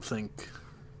 I don't think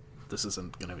this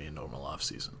isn't going to be a normal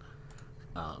offseason.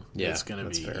 It's going to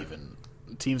be fair.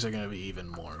 Teams are going to be even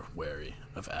more wary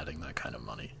of adding that kind of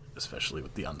money, especially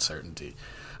with the uncertainty.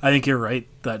 I think you're right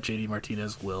that JD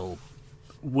Martinez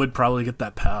would probably get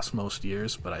that pass most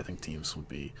years, but I think teams would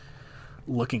be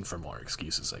looking for more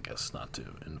excuses, I guess, not to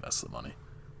invest the money.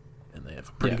 And they have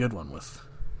a pretty good one with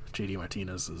JD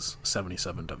Martinez's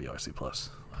 77 WRC plus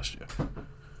last year.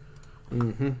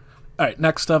 Mm-hmm. All right,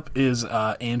 next up is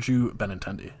Andrew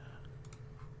Benintendi.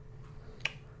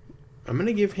 I'm going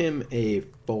to give him a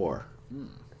 4.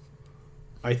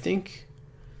 I think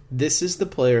this is the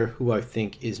player who I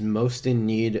think is most in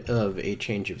need of a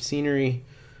change of scenery.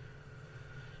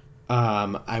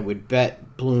 I would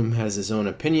bet Bloom has his own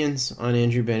opinions on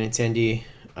Andrew Benintendi,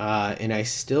 and I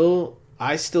still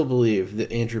believe that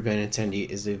Andrew Benintendi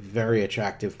is a very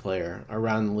attractive player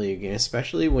around the league, and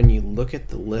especially when you look at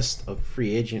the list of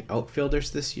free agent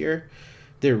outfielders this year,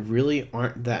 there really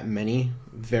aren't that many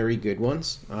very good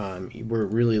ones. We're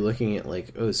really looking at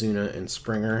like Ozuna and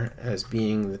Springer as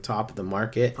being the top of the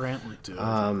market. Brantley too.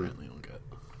 Brantley will get.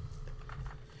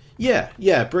 Yeah,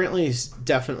 Brantley's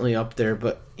definitely up there,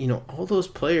 but you know, all those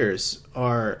players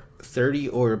are 30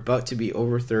 or about to be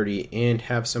over 30 and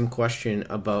have some question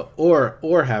about,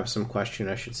 or have some question,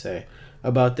 I should say,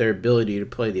 about their ability to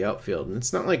play the outfield. And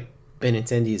it's not like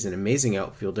Benintendi is an amazing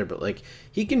outfielder, but like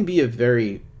he can be a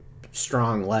very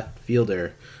strong left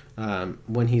fielder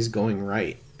when he's going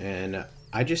right. And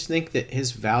I just think that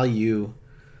his value,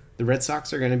 the Red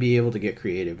Sox are going to be able to get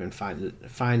creative and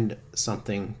find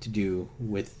something to do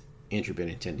with Andrew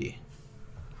Benintendi.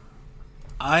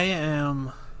 I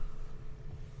am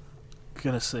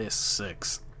going to say a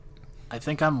 6. I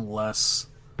think I'm less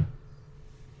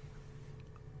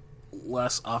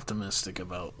optimistic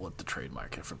about what the trade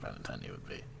market for Benintendi would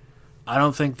be. I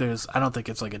don't think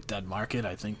it's like a dead market.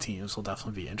 I think teams will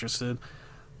definitely be interested.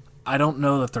 I don't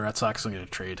know that the Red Sox are going to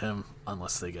trade him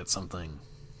unless they get something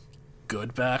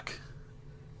good back.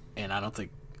 And I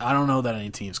don't know that any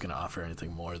team's going to offer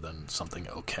anything more than something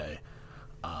okay.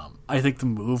 I think the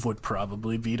move would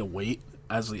probably be to wait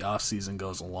as the offseason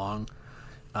goes along.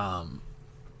 And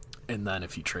then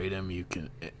if you trade him, you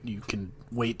can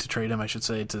wait to trade him, I should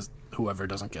say, to whoever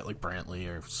doesn't get like Brantley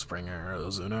or Springer or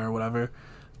Ozuna or whatever.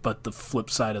 But the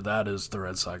flip side of that is the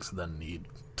Red Sox then need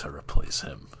to replace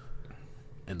him.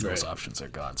 And those options are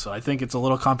gone. So I think it's a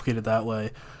little complicated that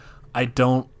way. I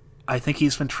think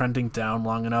he's been trending down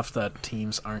long enough that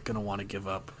teams aren't going to want to give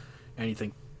up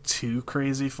anything too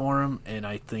crazy for him. And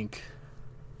I think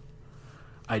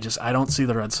I don't see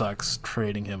the Red Sox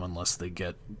trading him unless they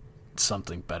get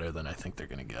something better than I think they're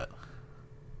going to get.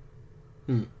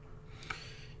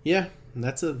 Yeah,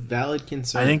 that's a valid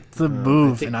concern. I think the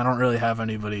move, and I don't really have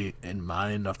anybody in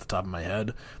mind off the top of my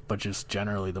head, but just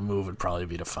generally the move would probably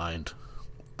be to find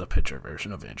the pitcher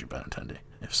version of Andrew Benintendi,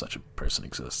 if such a person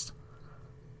exists.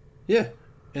 Yeah,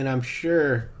 and I'm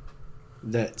sure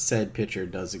that said pitcher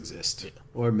does exist,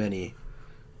 or many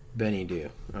do.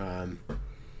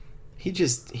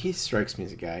 He strikes me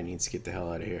as a guy who needs to get the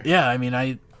hell out of here. Yeah, I mean,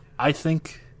 I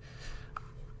think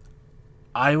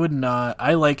I would not.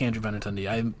 I like Andrew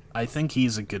Benintendi. I think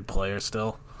he's a good player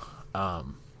still,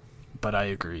 but I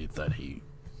agree that he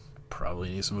probably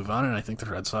needs to move on. And I think the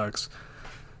Red Sox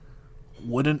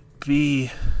wouldn't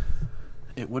be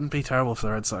terrible for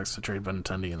the Red Sox to trade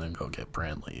Benintendi and then go get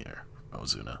Brantley or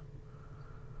Ozuna.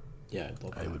 Yeah,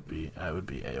 I would be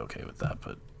A-okay with that,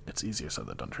 but it's easier said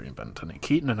than done trading Benintendi.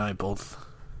 Keaton and I both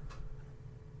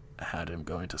had him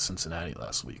going to Cincinnati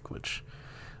last week, which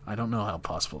I don't know how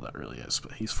possible that really is,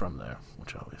 but he's from there,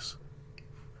 which always...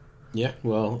 Yeah,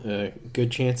 well,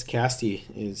 good chance Casty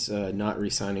is not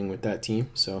re-signing with that team,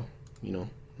 so,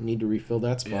 need to refill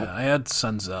that spot. Yeah, I had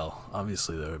Senzel.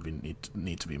 Obviously, there would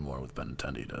need to be more with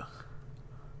Benintendi to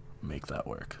make that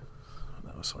work.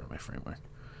 That was sort of my framework.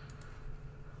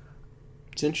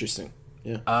 It's interesting,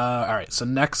 yeah. All right, so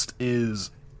next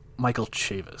is Michael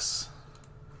Chavis.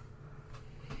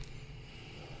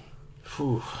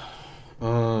 Whew.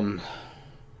 2.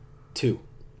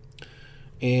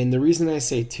 And the reason I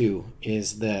say 2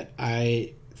 is that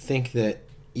I think that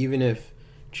even if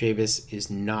Chavis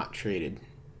is not traded,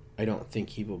 I don't think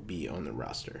he will be on the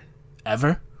roster.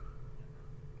 Ever?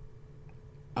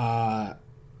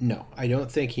 No, I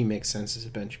don't think he makes sense as a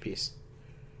bench piece.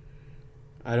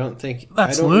 I don't think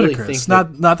that's ludicrous. Really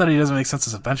think not that he doesn't make sense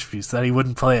as a bench piece, that he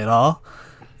wouldn't play at all.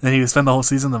 Then he would spend the whole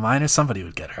season in the minors. Somebody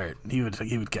would get hurt. He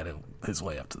would get his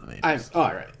way up to the majors.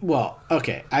 All right. Well,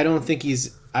 okay. I don't think he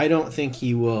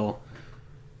will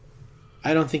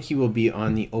be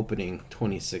on the opening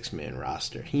 26-man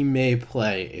roster. He may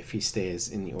play if he stays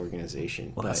in the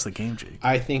organization. Well, that's the game, Jake.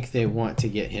 I think they want to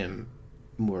get him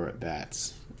more at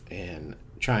bats and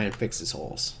try and fix his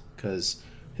holes, because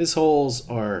his hole,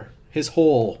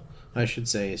 I should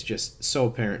say, is just so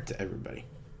apparent to everybody.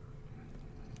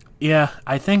 Yeah,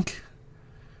 I think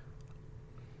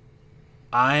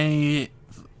I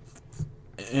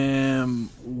am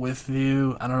with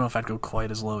you. I don't know if I'd go quite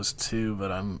as low as 2,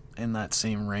 but I'm in that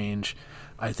same range.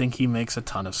 I think he makes a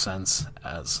ton of sense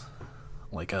as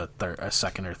like a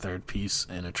second or third piece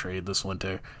in a trade this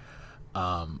winter,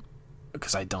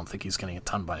 because I don't think he's getting a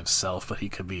ton by himself, but he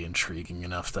could be intriguing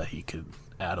enough that he could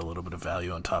add a little bit of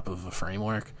value on top of a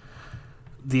framework.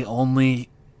 The only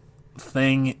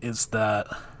thing is that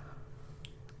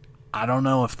I don't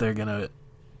know what their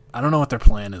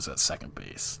plan is at second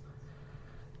base.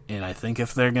 And I think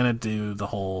if they're going to do the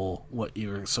whole, what you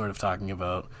were sort of talking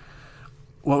about,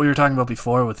 what we were talking about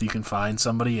before with you can find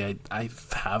somebody, I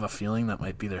have a feeling that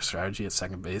might be their strategy at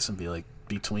second base and be like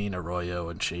between Arroyo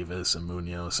and Chavis and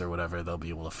Munoz or whatever, they'll be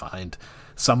able to find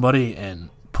somebody. And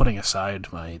putting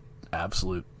aside my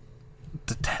absolute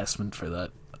detestment for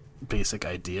that basic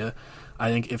idea, I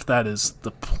think if that is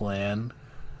the plan,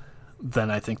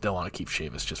 then I think they'll want to keep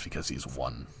Chavis just because he's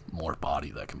one more body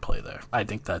that can play there. I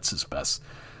think that's his best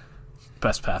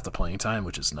path to playing time,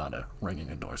 which is not a ringing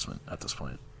endorsement at this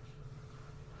point.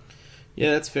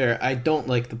 Yeah, that's fair. I don't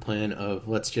like the plan of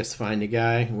let's just find a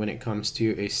guy when it comes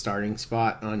to a starting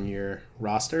spot on your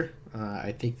roster.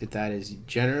 I think that is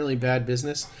generally bad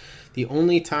business. The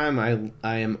only time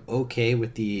I am okay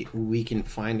with the we can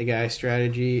find a guy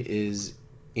strategy is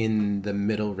in the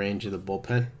middle range of the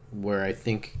bullpen, where I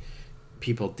think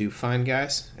people do find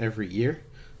guys every year.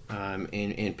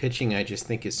 And pitching, I just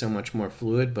think, is so much more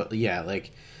fluid. But yeah,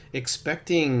 like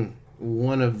expecting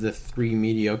one of the 3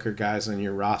 mediocre guys on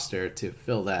your roster to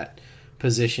fill that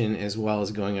position as well as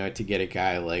going out to get a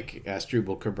guy like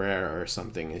Asdrubal Cabrera or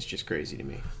something is just crazy to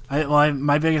me.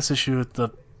 My biggest issue with the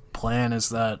plan is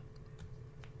that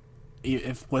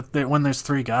when there's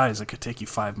 3 guys, it could take you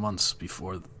 5 months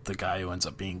before the guy who ends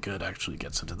up being good actually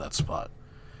gets into that spot.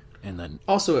 And then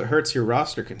also it hurts your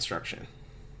roster construction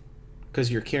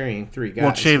because you're carrying 3 guys.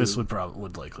 Well, Chavis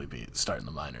would likely be starting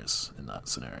the minors in that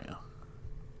scenario.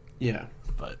 Yeah,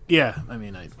 but yeah, I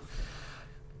mean,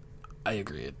 I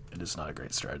agree. It is not a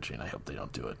great strategy, and I hope they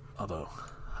don't do it. Although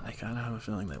I kind of have a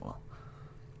feeling they will.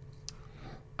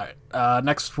 All right,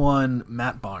 next one,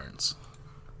 Matt Barnes.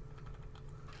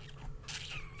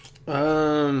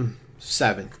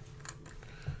 7.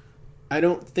 I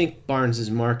don't think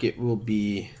Barnes' market will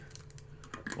be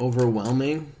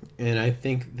overwhelming, and I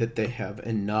think that they have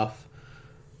enough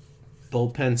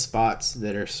bullpen spots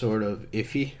that are sort of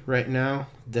iffy right now.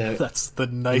 That's the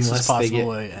nicest possible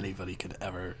way anybody could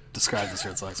ever describe this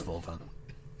Red Sox bullpen.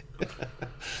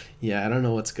 Yeah, I don't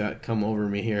know what's come over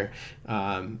me here.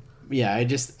 Yeah, I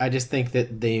just think that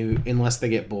unless they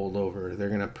get bowled over, they're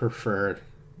gonna prefer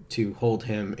to hold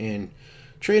him and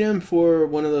trade him for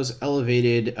one of those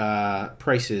elevated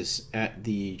prices at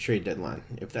the trade deadline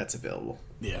if that's available.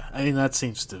 Yeah, I mean that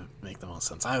seems to make the most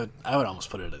sense. I would almost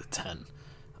put it at a 10.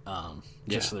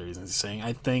 Just for the reasons he's saying.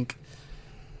 I think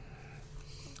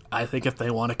if they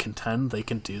want to contend, they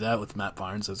can do that with Matt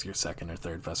Barnes as your second or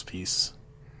third best piece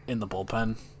in the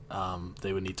bullpen.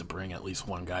 They would need to bring at least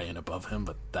one guy in above him,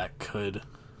 but that could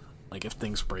Like, if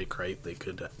things break right, they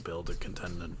could build a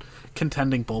contending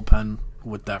bullpen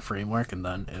with that framework, and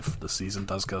then if the season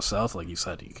does go south, like you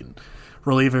said,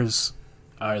 relievers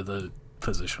are the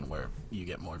position where you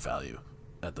get more value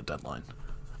at the deadline.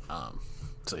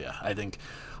 So yeah, I think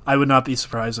I would not be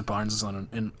surprised if Barnes is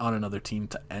on another team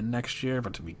to end next year,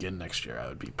 but to begin next year, I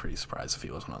would be pretty surprised if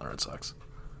he wasn't on the Red Sox.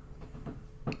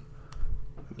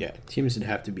 Yeah, teams would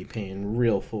have to be paying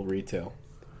real full retail.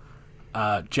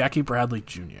 Jackie Bradley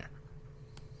Jr.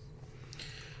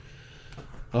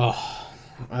 Oh,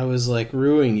 I was like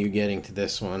ruining you getting to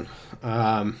this one.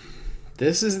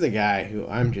 This is the guy who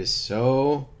I'm just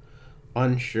so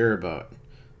unsure about.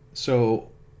 So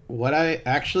what I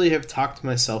actually have talked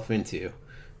myself into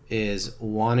is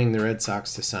wanting the Red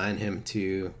Sox to sign him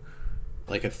to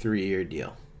like a 3-year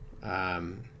deal. I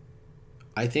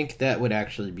think that would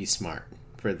actually be smart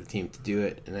for the team to do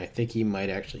it, and I think he might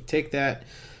actually take that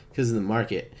because of the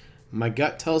market. My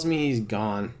gut tells me he's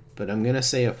gone, but I'm going to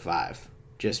say a 5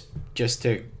 just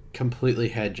to completely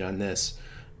hedge on this.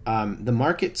 The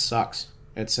market sucks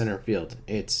at center field.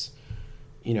 It's,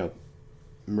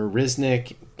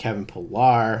 Marisnik, Kevin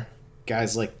Pillar,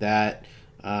 guys like that.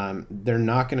 They're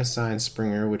not going to sign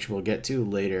Springer, which we'll get to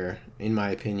later, in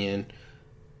my opinion.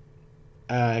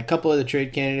 A couple of the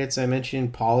trade candidates I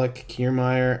mentioned, Pollock,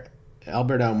 Kiermaier,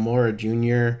 Albert Almora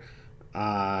Jr.,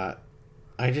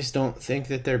 I just don't think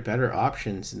that they're better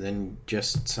options than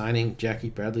just signing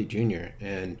Jackie Bradley Jr.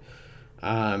 And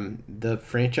the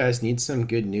franchise needs some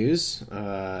good news,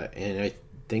 and I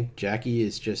think Jackie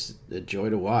is just a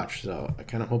joy to watch, so I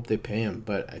kind of hope they pay him,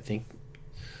 but I think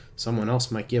someone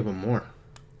else might give him more.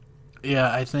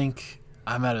 Yeah, I think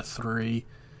I'm at a 3.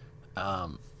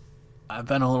 I've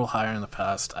been a little higher in the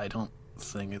past. I don't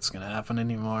think it's going to happen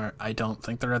anymore. I don't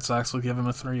think the Red Sox will give him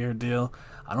a 3-year deal.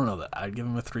 I don't know that I'd give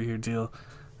him a 3-year deal.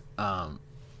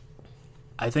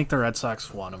 I think the Red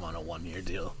Sox want him on a 1-year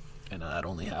deal, and that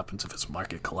only happens if his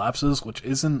market collapses, which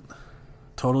isn't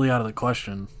totally out of the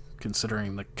question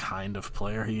considering the kind of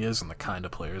player he is and the kind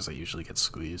of players that usually get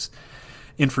squeezed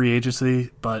in free agency.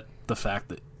 But the fact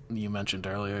that you mentioned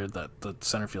earlier that the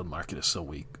center field market is so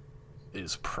weak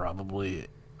is probably,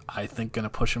 I think, going to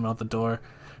push him out the door.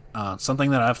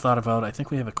 Something that I've thought about, I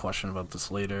think we have a question about this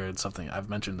later, it's something I've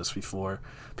mentioned this before.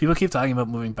 People keep talking about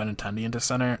moving Benintendi into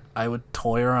center. I would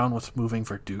toy around with moving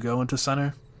Verdugo into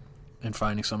center and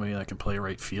finding somebody that can play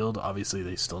right field. Obviously,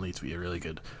 they still need to be a really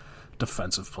good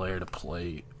defensive player to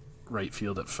play right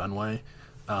field at Fenway,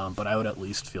 but I would at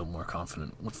least feel more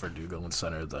confident with Verdugo in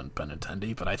center than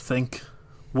Benintendi. But I think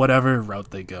whatever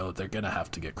route they go, they're going to have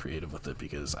to get creative with it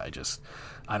because I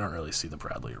don't really see the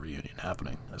Bradley reunion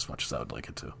happening as much as I would like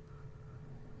it to.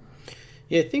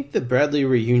 Yeah, I think the Bradley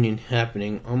reunion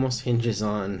happening almost hinges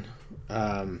on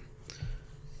Benintendi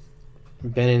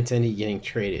getting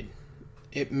traded.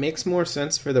 It makes more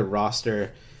sense for the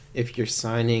roster if you're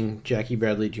signing Jackie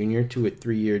Bradley Jr. to a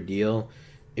 3-year deal,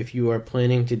 if you are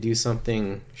planning to do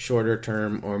something shorter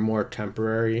term or more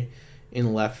temporary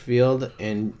in left field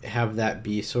and have that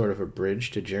be sort of a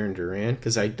bridge to Jarren Duran,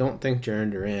 because I don't think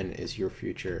Jarren Duran is your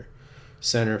future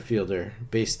center fielder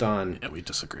based on we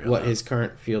disagree what his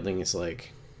current fielding is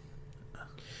like.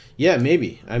 Yeah,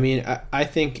 maybe. I mean, I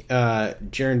think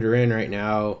Jarren Duran right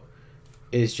now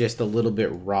is just a little bit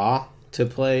raw to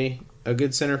play a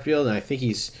good center field, and I think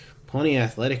he's plenty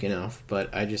athletic enough,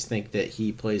 but I just think that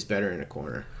he plays better in a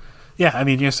corner. Yeah, I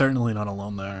mean, you're certainly not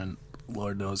alone there, and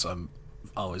Lord knows I'm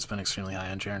always been extremely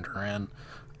high on Jarren Duran.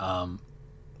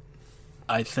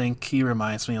 I think he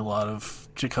reminds me a lot of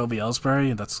Jacoby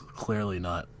Ellsbury. That's clearly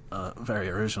not a very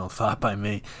original thought by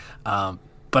me.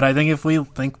 But I think if we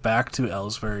think back to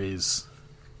Ellsbury's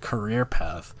career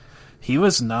path, he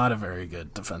was not a very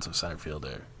good defensive center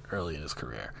fielder early in his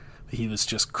career. He was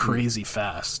just crazy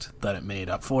fast that it made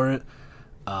up for it.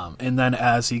 And then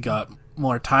as he got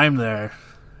more time there,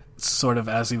 sort of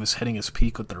as he was hitting his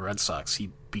peak with the Red Sox,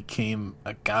 he became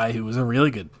a guy who was a really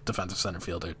good defensive center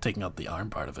fielder, taking out the arm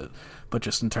part of it. But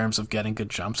just in terms of getting good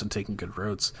jumps and taking good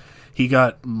routes, he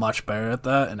got much better at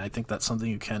that, and I think that's something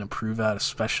you can improve at,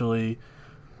 especially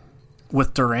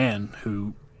with Duran,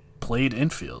 who played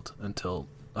infield until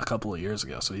a couple of years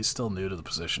ago, so he's still new to the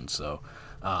position. So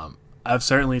I've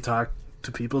certainly talked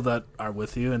to people that are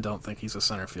with you and don't think he's a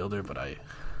center fielder, but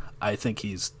I think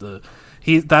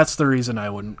that's the reason I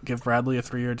wouldn't give Bradley a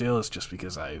 3-year deal, is just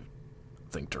because I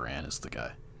think Duran is the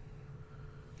guy.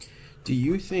 Do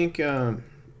you think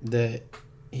that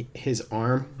his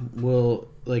arm will,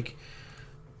 like...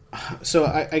 So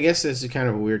I guess this is kind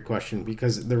of a weird question,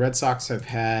 because the Red Sox have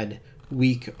had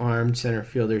weak-armed center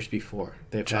fielders before.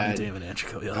 They've Johnny had David and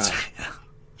Jacoby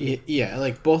Ellsbury. Yeah,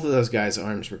 like both of those guys'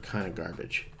 arms were kind of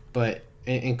garbage. but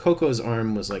and Coco's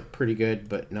arm was like pretty good,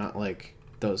 but not like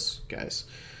those guys,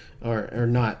 or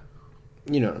not.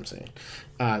 You know what I'm saying?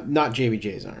 Not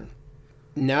JBJ's arm.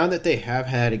 Now that they have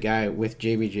had a guy with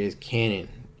JBJ's cannon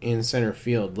in center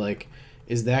field, like,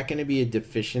 is that going to be a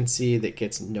deficiency that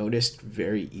gets noticed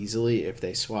very easily if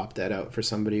they swap that out for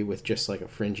somebody with just like a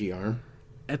fringy arm?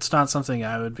 It's not something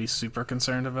I would be super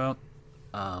concerned about,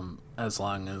 as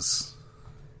long as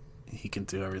he can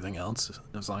do everything else,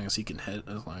 as long as he can hit,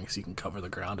 as long as he can cover the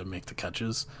ground and make the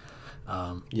catches.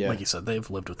 Like you said, they've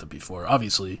lived with it before.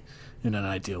 Obviously, in an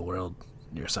ideal world,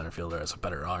 your center fielder has a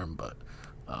better arm, but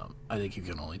I think you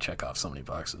can only check off so many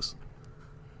boxes.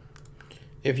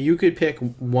 If you could pick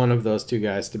one of those two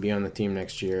guys to be on the team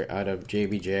next year out of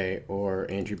JBJ or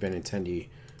Andrew Benintendi,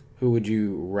 who would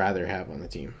you rather have on the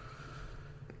team?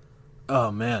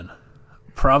 Oh, man.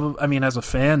 Probably. I mean, as a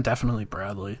fan, definitely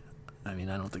Bradley. I mean,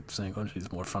 I don't think St.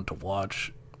 is more fun to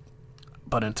watch.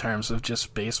 But in terms of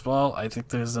just baseball, I think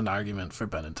there's an argument for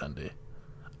Benintendi.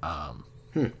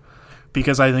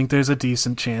 Because I think there's a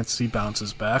decent chance he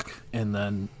bounces back, and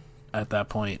then at that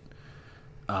point,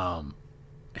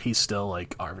 he's still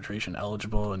like arbitration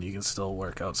eligible, and you can still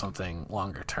work out something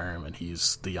longer term, and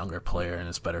he's the younger player, and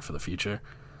it's better for the future.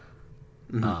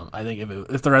 I think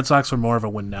if the Red Sox were more of a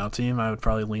win now team, I would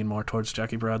probably lean more towards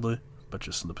Jackie Bradley, but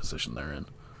just in the position they're in.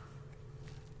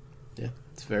 Yeah,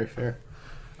 it's very fair.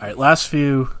 All right, last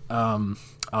few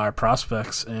are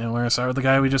prospects, and we're going to start with the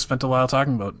guy we just spent a while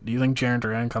talking about. Do you think Jarren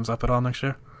Duran comes up at all next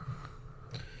year?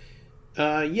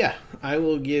 Yeah, I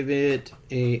will give it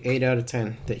a 8 out of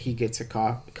 10 that he gets a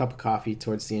cup of coffee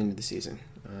towards the end of the season.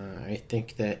 I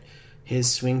think that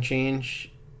his swing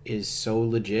change is so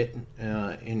legit,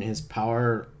 and his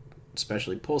power,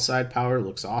 especially pull side power,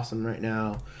 looks awesome right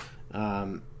now.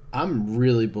 I'm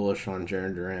really bullish on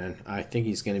Jarren Duran. I think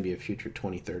he's going to be a future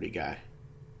 2030 guy.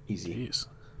 Easy. Jeez.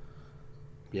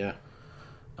 Yeah.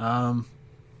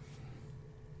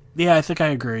 Yeah, I think I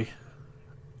agree.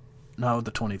 Not with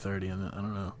the 2030, and I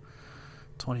don't know.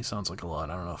 20 sounds like a lot.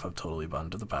 I don't know if I've totally bought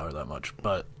into the power that much,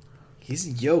 but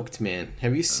he's yoked, man.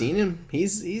 Have you seen him?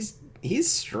 He's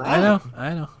strong.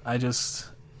 I know.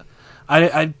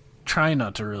 I try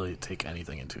not to really take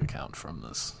anything into account from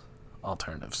this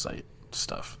alternative site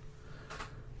stuff.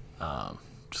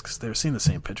 Just because they're seeing the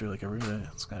same picture like every day.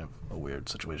 It's kind of a weird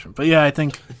situation. But yeah, like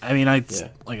I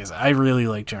said, I really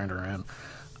like Jarren Duran.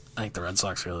 I think the Red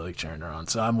Sox really like Jarren Duran.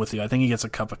 So I'm with you. I think he gets a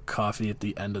cup of coffee at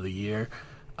the end of the year.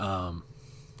 I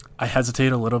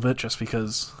hesitate a little bit just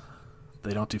because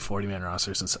they don't do 40-man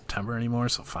rosters in September anymore,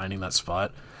 so finding that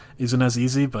spot isn't as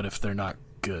easy, but if they're not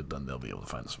good, then they'll be able to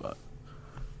find the spot.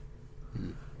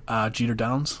 Jeter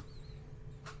Downs?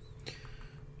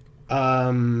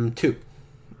 2.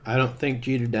 I don't think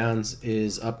Jeter Downs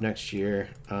is up next year.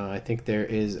 I think there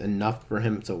is enough for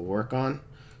him to work on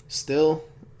still,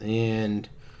 and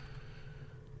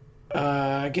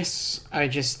I guess I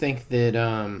just think that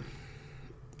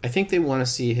I think they want to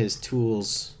see his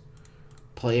tools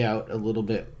play out a little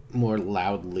bit more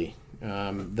loudly.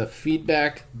 The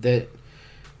feedback that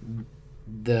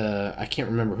I can't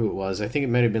remember who it was. I think it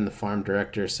might have been the farm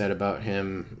director said about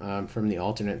him from the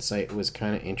alternate site was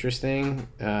kind of interesting,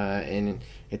 and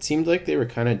it seemed like they were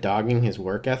kind of dogging his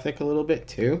work ethic a little bit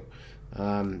too.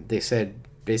 They said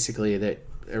basically that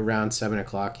around 7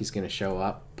 o'clock he's going to show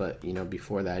up, but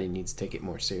before that he needs to take it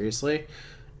more seriously.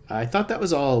 I thought that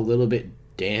was all a little bit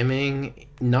damning.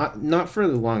 Not for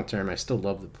the long term. I still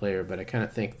love the player, but I kind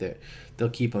of think that they'll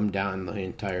keep him down the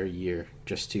entire year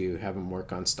just to have him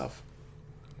work on stuff.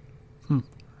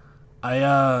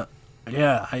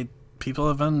 People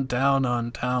have been down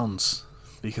on Towns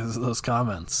because of those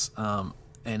comments.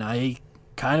 And I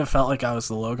kind of felt like I was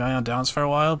the low guy on Downs for a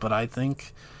while, but I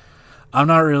think I'm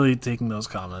not really taking those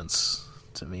comments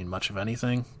to mean much of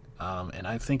anything. And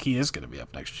I think he is going to be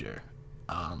up next year.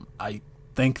 I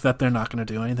think that they're not going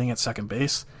to do anything at second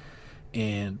base,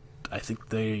 and I think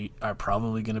they are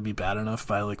probably going to be bad enough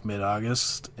by like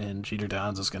mid-August, and Jeter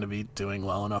Downs is going to be doing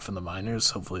well enough in the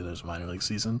minors. Hopefully there's a minor league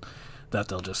season that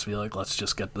they'll just be like, let's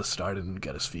just get this started and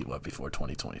get his feet wet before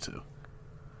 2022.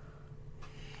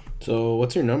 So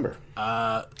what's your number?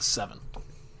 7.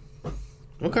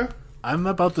 Okay. I'm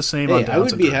about the same on Downs. I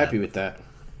would be happy with that.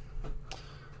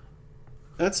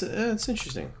 That's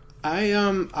interesting.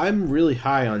 I'm really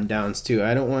high on Downs too.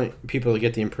 I don't want people to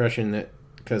get the impression that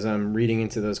because I'm reading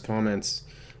into those comments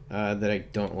that I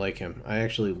don't like him. I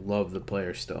actually love the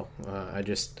player still. I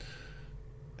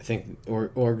think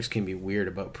orgs can be weird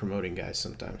about promoting guys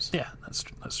sometimes. Yeah, that's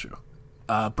true.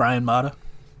 Brian Mata?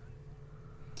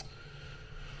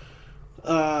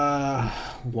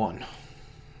 1.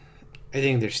 I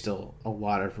think there's still a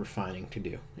lot of refining to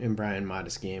do in Brian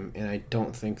Mata's game, and I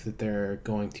don't think that they're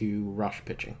going to rush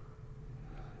pitching.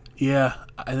 Yeah,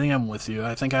 I think I'm with you.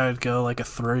 I think I would go like a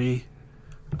 3.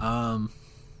 I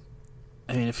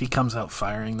mean, if he comes out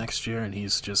firing next year and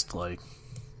he's just like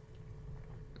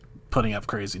putting up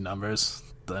crazy numbers,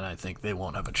 then I think they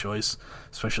won't have a choice,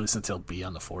 especially since he'll be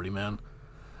on the 40-man.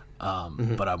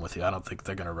 But I'm with you. I don't think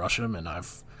they're going to rush him, and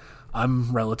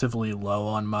I'm relatively low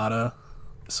on Mata,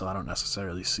 so I don't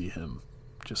necessarily see him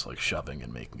just like shoving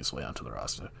and making his way onto the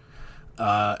roster.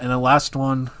 And the last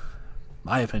one,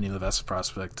 my opinion, the best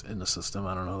prospect in the system,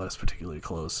 I don't know that it's particularly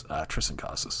close, Tristan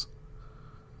Casas.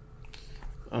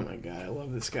 Oh my god, I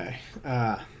love this guy.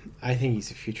 I think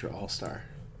he's a future all-star.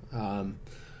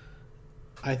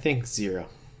 I think 0.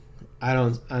 I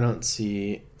don't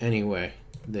see any way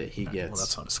that he gets well,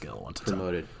 that's on a scale of 1 to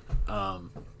promoted. 10.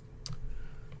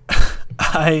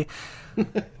 I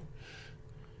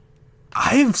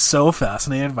am so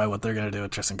fascinated by what they're going to do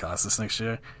with Tristan Casas next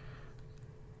year.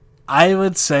 I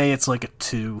would say it's like a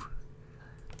 2.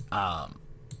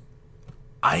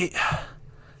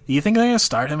 You think they're going to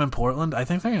start him in Portland? I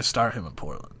think they're going to start him in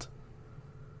Portland.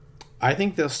 I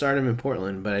think they'll start him in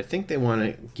Portland, but I think they want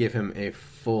to give him a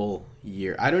full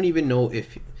year. I don't even know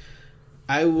if...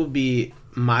 I will be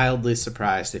mildly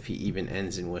surprised if he even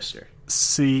ends in Worcester.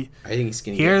 See, I think he's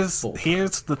going to get full time.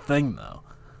 Here's the thing, though.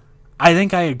 I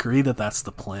think I agree that that's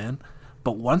the plan,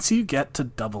 but once you get to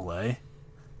AA,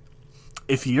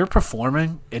 if you're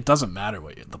performing, it doesn't matter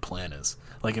what the plan is.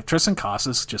 Like, if Tristan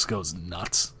Casas just goes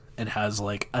nuts and has,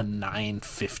 like, a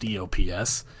 950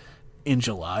 OPS in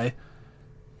July...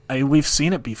 we've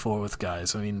seen it before with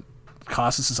guys. I mean,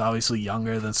 Casas is obviously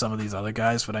younger than some of these other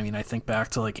guys, but I mean, I think back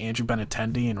to like Andrew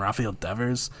Benintendi and Rafael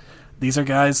Devers. These are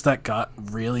guys that got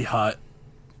really hot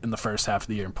in the first half of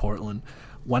the year in Portland,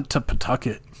 went to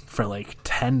Pawtucket for like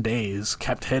 10 days,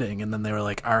 kept hitting, and then they were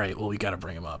like, all right, well, we got to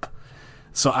bring him up.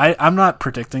 So I'm not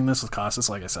predicting this with Casas.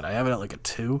 Like I said, I have it at like a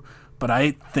 2, but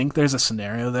I think there's a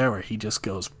scenario there where he just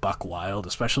goes buck wild,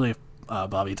 especially if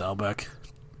Bobby Dalbec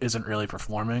isn't really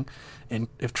performing. And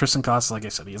if Tristan Casas, like I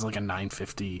said, he has like a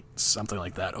 950, something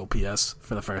like that, OPS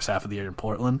for the first half of the year in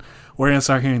Portland, we're going to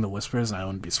start hearing the whispers, and I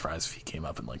wouldn't be surprised if he came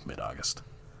up in like mid-August.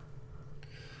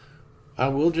 I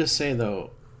will just say,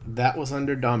 though, that was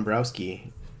under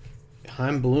Dombrowski.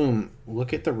 Chaim Bloom,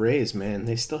 look at the Rays, man.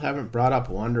 They still haven't brought up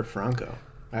Wander Franco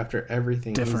after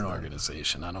everything. Different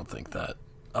organization. I don't think that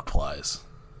applies.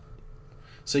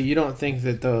 So you don't think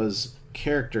that those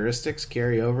characteristics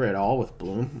carry over at all with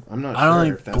Bloom? I'm not sure. I don't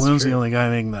if think that's Bloom's true. the only guy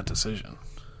making that decision.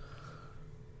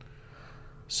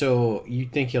 So you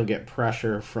think he'll get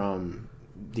pressure from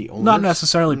the owners? Not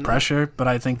necessarily pressure, but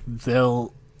I think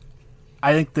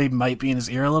they might be in his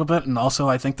ear a little bit, and also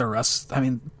I think the rest... I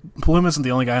mean, Bloom isn't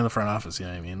the only guy in the front office, you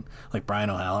know what I mean? Like Brian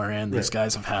O'Halloran, these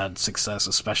guys have had success,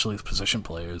 especially with position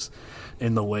players,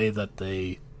 in the way that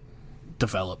they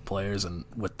develop players and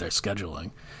with their scheduling.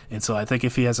 And so I think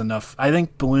if he has enough... I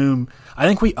think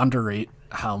we underrate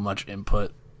how much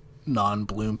input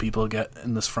non-Bloom people get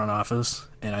in this front office,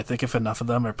 and I think if enough of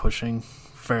them are pushing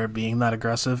for being that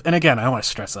aggressive, and again, I want to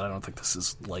stress that I don't think this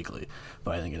is likely,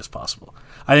 but I think it is possible.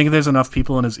 I think if there's enough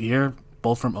people in his ear,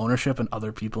 both from ownership and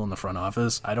other people in the front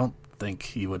office, I don't think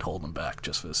he would hold him back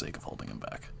just for the sake of holding him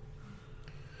back.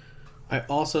 I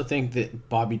also think that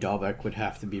Bobby Dalbec would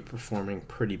have to be performing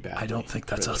pretty badly. I don't think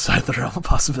that's outside the realm of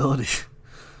possibility.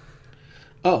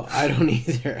 Oh, I don't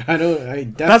either.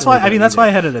 That's why I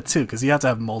had it at 2, because you have to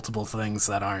have multiple things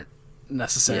that aren't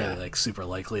necessarily like super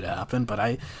likely to happen.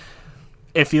 But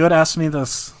if you had asked me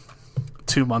this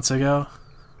 2 months ago,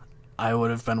 I would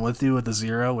have been with you with the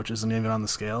 0, which isn't even on the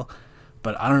scale.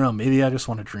 But I don't know. Maybe I just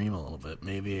want to dream a little bit.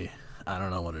 Maybe I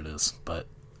don't know what it is, but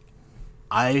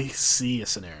I see a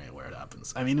scenario where it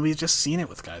happens. I mean, we've just seen it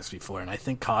with guys before, and I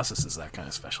think Casas is that kind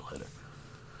of special hitter.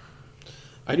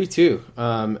 I do too.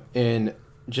 And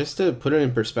just to put it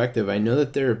in perspective, I know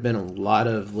that there have been a lot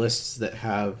of lists that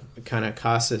have kind of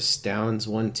Casas Downs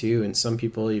 1-2, and some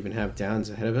people even have Downs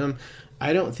ahead of him.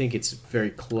 I don't think it's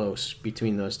very close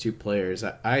between those two players.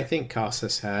 I think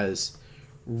Casas has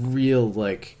real,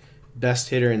 like, best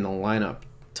hitter in the lineup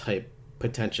type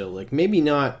potential. Like, maybe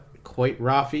not quite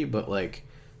Rafi, but like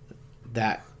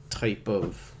that type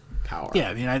of power. Yeah,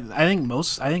 I mean, I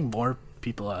think more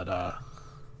people had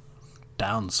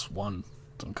Downs won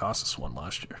than Casas won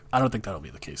last year. I don't think that'll be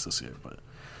the case this year, but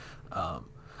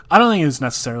I don't think it was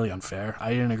necessarily unfair.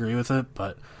 I didn't agree with it,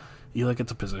 but you look at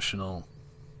the positional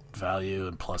value,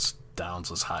 and plus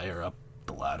Downs was higher up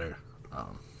the ladder.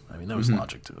 I mean, there was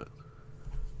logic to it.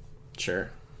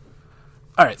 Sure.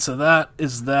 All right, so that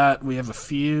is that. We have a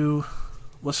few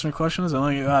listener questions, and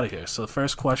then we'll get out of here. So the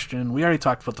first question, we already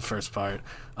talked about the first part.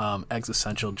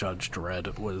 Existential Judge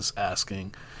Dredd was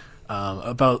asking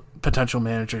about potential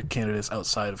manager candidates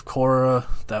outside of Cora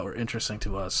that were interesting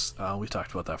to us. We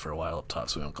talked about that for a while up top,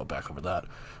 so we won't go back over that.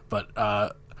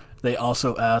 But they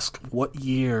also ask, what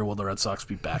year will the Red Sox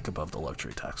be back above the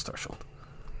luxury tax threshold?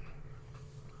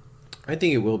 I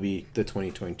think it will be the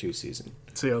 2022 season.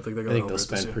 So you don't think they're going to they'll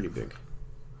spend pretty big.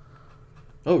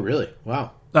 Oh, really?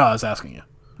 Wow. No, I was asking you.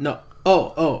 No.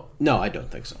 Oh, no, I don't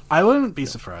think so. I wouldn't be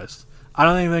surprised. I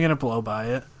don't think they're going to blow by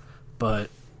it, but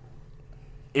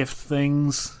if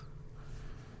things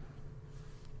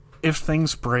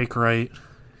break right,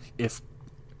 if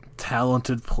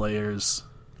talented players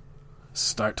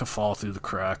start to fall through the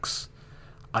cracks,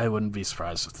 I wouldn't be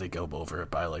surprised if they go over it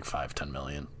by like 5-10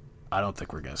 million. I don't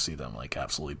think we're going to see them like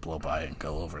absolutely blow by and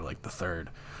go over like the third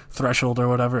threshold or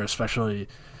whatever, especially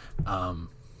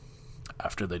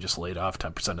after they just laid off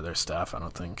 10% of their staff. I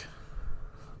don't think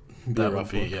that would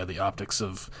be the optics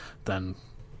of then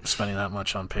spending that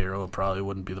much on payroll probably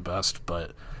wouldn't be the best,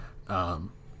 but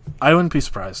I wouldn't be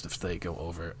surprised if they go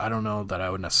over. I don't know that I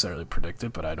would necessarily predict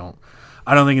it, but I don't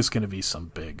think it's going to be some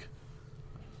big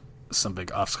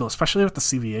obstacle, especially with the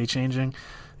CBA changing.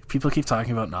 People keep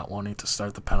talking about not wanting to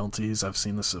start the penalties. I've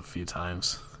seen this a few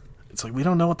times. It's like we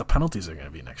don't know what the penalties are going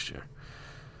to be next year.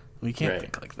 We can't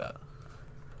think like that.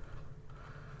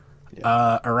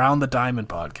 Yeah. Around the Diamond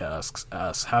podcast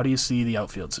asks, how do you see the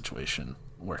outfield situation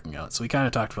working out? So we kind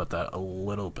of talked about that a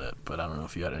little bit, but I don't know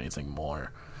if you had anything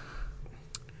more.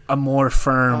 A more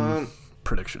firm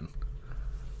prediction.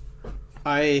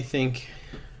 I think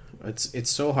it's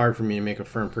so hard for me to make a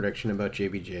firm prediction about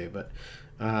JBJ, but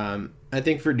I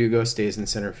think Verdugo stays in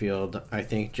center field. I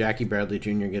think Jackie Bradley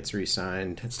Jr. gets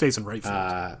re-signed. Stays in right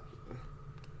field.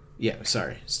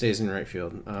 Stays in right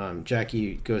field.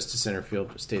 Jackie goes to center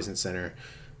field, stays in center,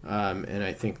 and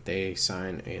I think they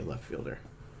sign a left fielder.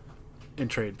 In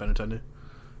trade, Benintendi?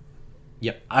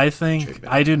 Yep.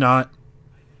 I do not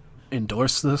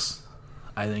endorse this.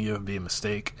 I think it would be a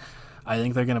mistake. I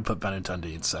think they're going to put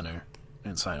Benintendi in center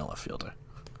and sign a left fielder.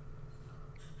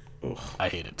 Ugh. I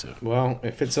hate it too. Well,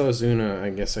 if it's Ozuna, I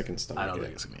guess I can stomach it. I don't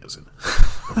think it's going to be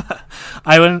Ozuna.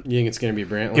 I wouldn't. You think it's going to be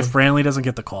Brantley? If Brantley doesn't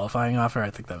get the qualifying offer, I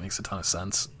think that makes a ton of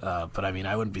sense. But I mean,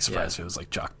 I wouldn't be surprised if it was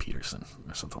like Jock Peterson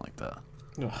or something like that.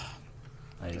 Ugh.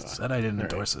 I said I didn't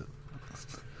endorse it.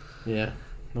 Yeah.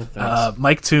 No thanks.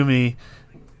 Mike Toomey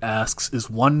asks, is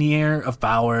 1 year of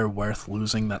Bauer worth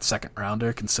losing that second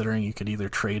rounder, considering you could either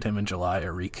trade him in July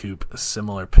or recoup a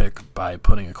similar pick by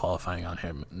putting a qualifying on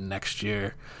him next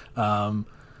year? First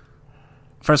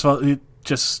of all,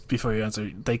 just before you answer,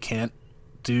 they can't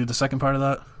do the second part of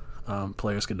that.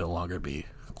 Players can no longer be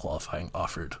qualifying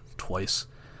offered twice.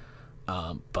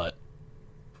 But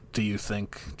do you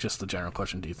think, just the general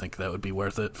question, do you think that would be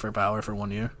worth it for Bauer for 1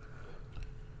 year?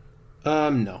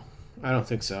 No. I don't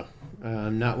think so.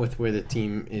 Not with where the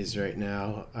team is right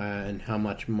now and how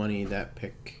much money that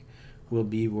pick will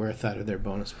be worth out of their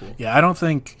bonus pool. Yeah, I don't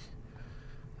think...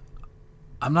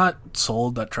 I'm not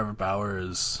sold that Trevor Bauer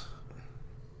is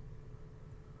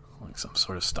like some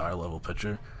sort of star-level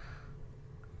pitcher.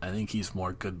 I think he's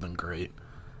more good than great.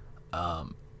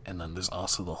 And then there's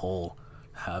also the whole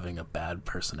having a bad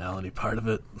personality part of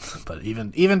it. But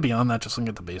even beyond that, just looking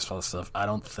at the baseball stuff, I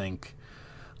don't think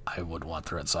I would want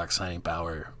the Red Sox signing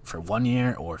Bauer for 1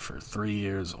 year or for 3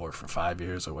 years or for 5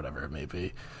 years or whatever it may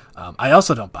be. I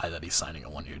also don't buy that he's signing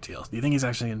a 1 year deal. Do you think he's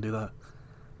actually going to do that?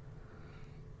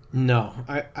 No.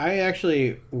 I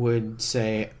actually would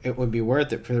say it would be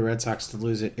worth it for the Red Sox to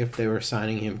lose it if they were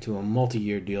signing him to a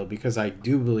multi-year deal, because I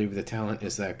do believe the talent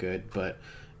is that good, but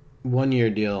 1 year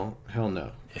deal, hell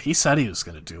no. Yeah, he said he was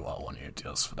going to do all 1 year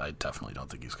deals, but I definitely don't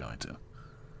think he's going to.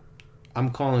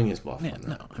 I'm calling his bluff. Yeah,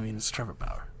 no, I mean, it's Trevor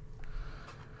Bauer.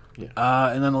 Yeah.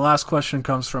 And then the last question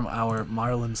comes from our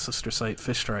Marlins sister site,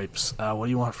 Fish Stripes. What do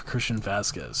you want for Christian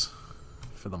Vasquez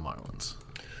for the Marlins?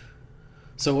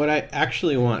 So what I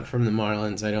actually want from the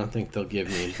Marlins, I don't think they'll give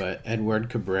me, but Edward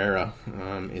Cabrera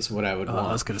is what I would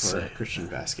want for Christian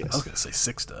Vasquez. I was going to say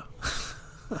Sixto.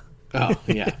 Oh,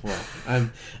 yeah. Well,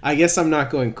 I guess I'm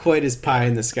not going quite as pie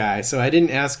in the sky. So I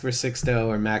didn't ask for Sixto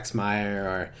or Max Meyer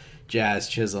or Jazz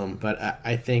Chisholm, but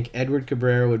I think Edward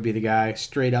Cabrera would be the guy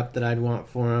straight up that I'd want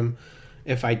for him.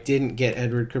 If I didn't get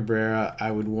Edward Cabrera,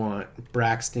 I would want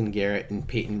Braxton Garrett and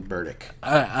Peyton Burdick.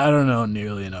 I don't know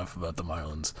nearly enough about the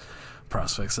Marlins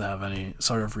prospects to have any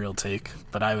sort of real take,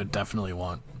 but I would definitely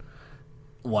want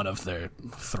one of their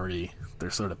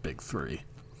sort of big three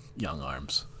young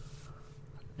arms.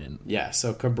 Yeah,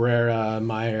 so Cabrera,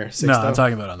 Meyer, Sixto. No, I'm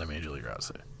talking about on the Major League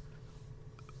roster.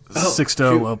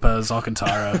 Sixto, Lopez,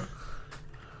 Alcantara.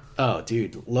 Oh,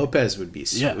 dude, Lopez would be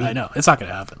sweet. Yeah, I know it's not going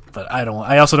to happen, but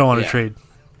I also don't want to Yeah. trade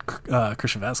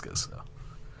Christian Vasquez. So.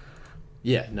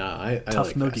 Yeah, no, I Tough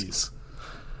like noogies.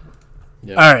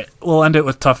 Yep. All right, we'll end it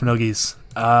with tough noogies.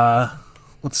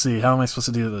 Let's see, how am I supposed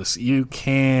to do this? You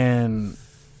can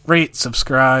rate,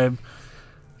 subscribe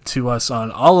to us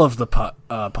on all of the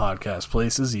podcast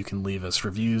places. You can leave us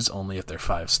reviews only if they're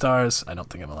 5 stars. I don't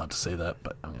think I'm allowed to say that,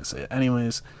 but I'm going to say it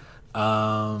anyways.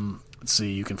 Let's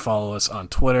see, you can follow us on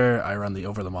Twitter. I run the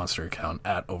Over the Monster account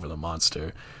at Over the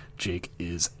Monster. Jake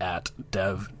is at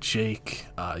DevJake.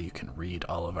 You can read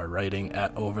all of our writing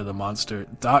at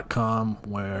overthemonster.com,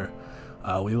 where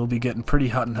we will be getting pretty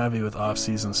hot and heavy with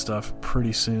off-season stuff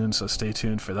pretty soon, so stay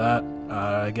tuned for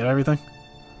that. Get everything?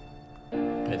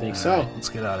 I think so. All right, let's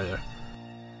get out of here.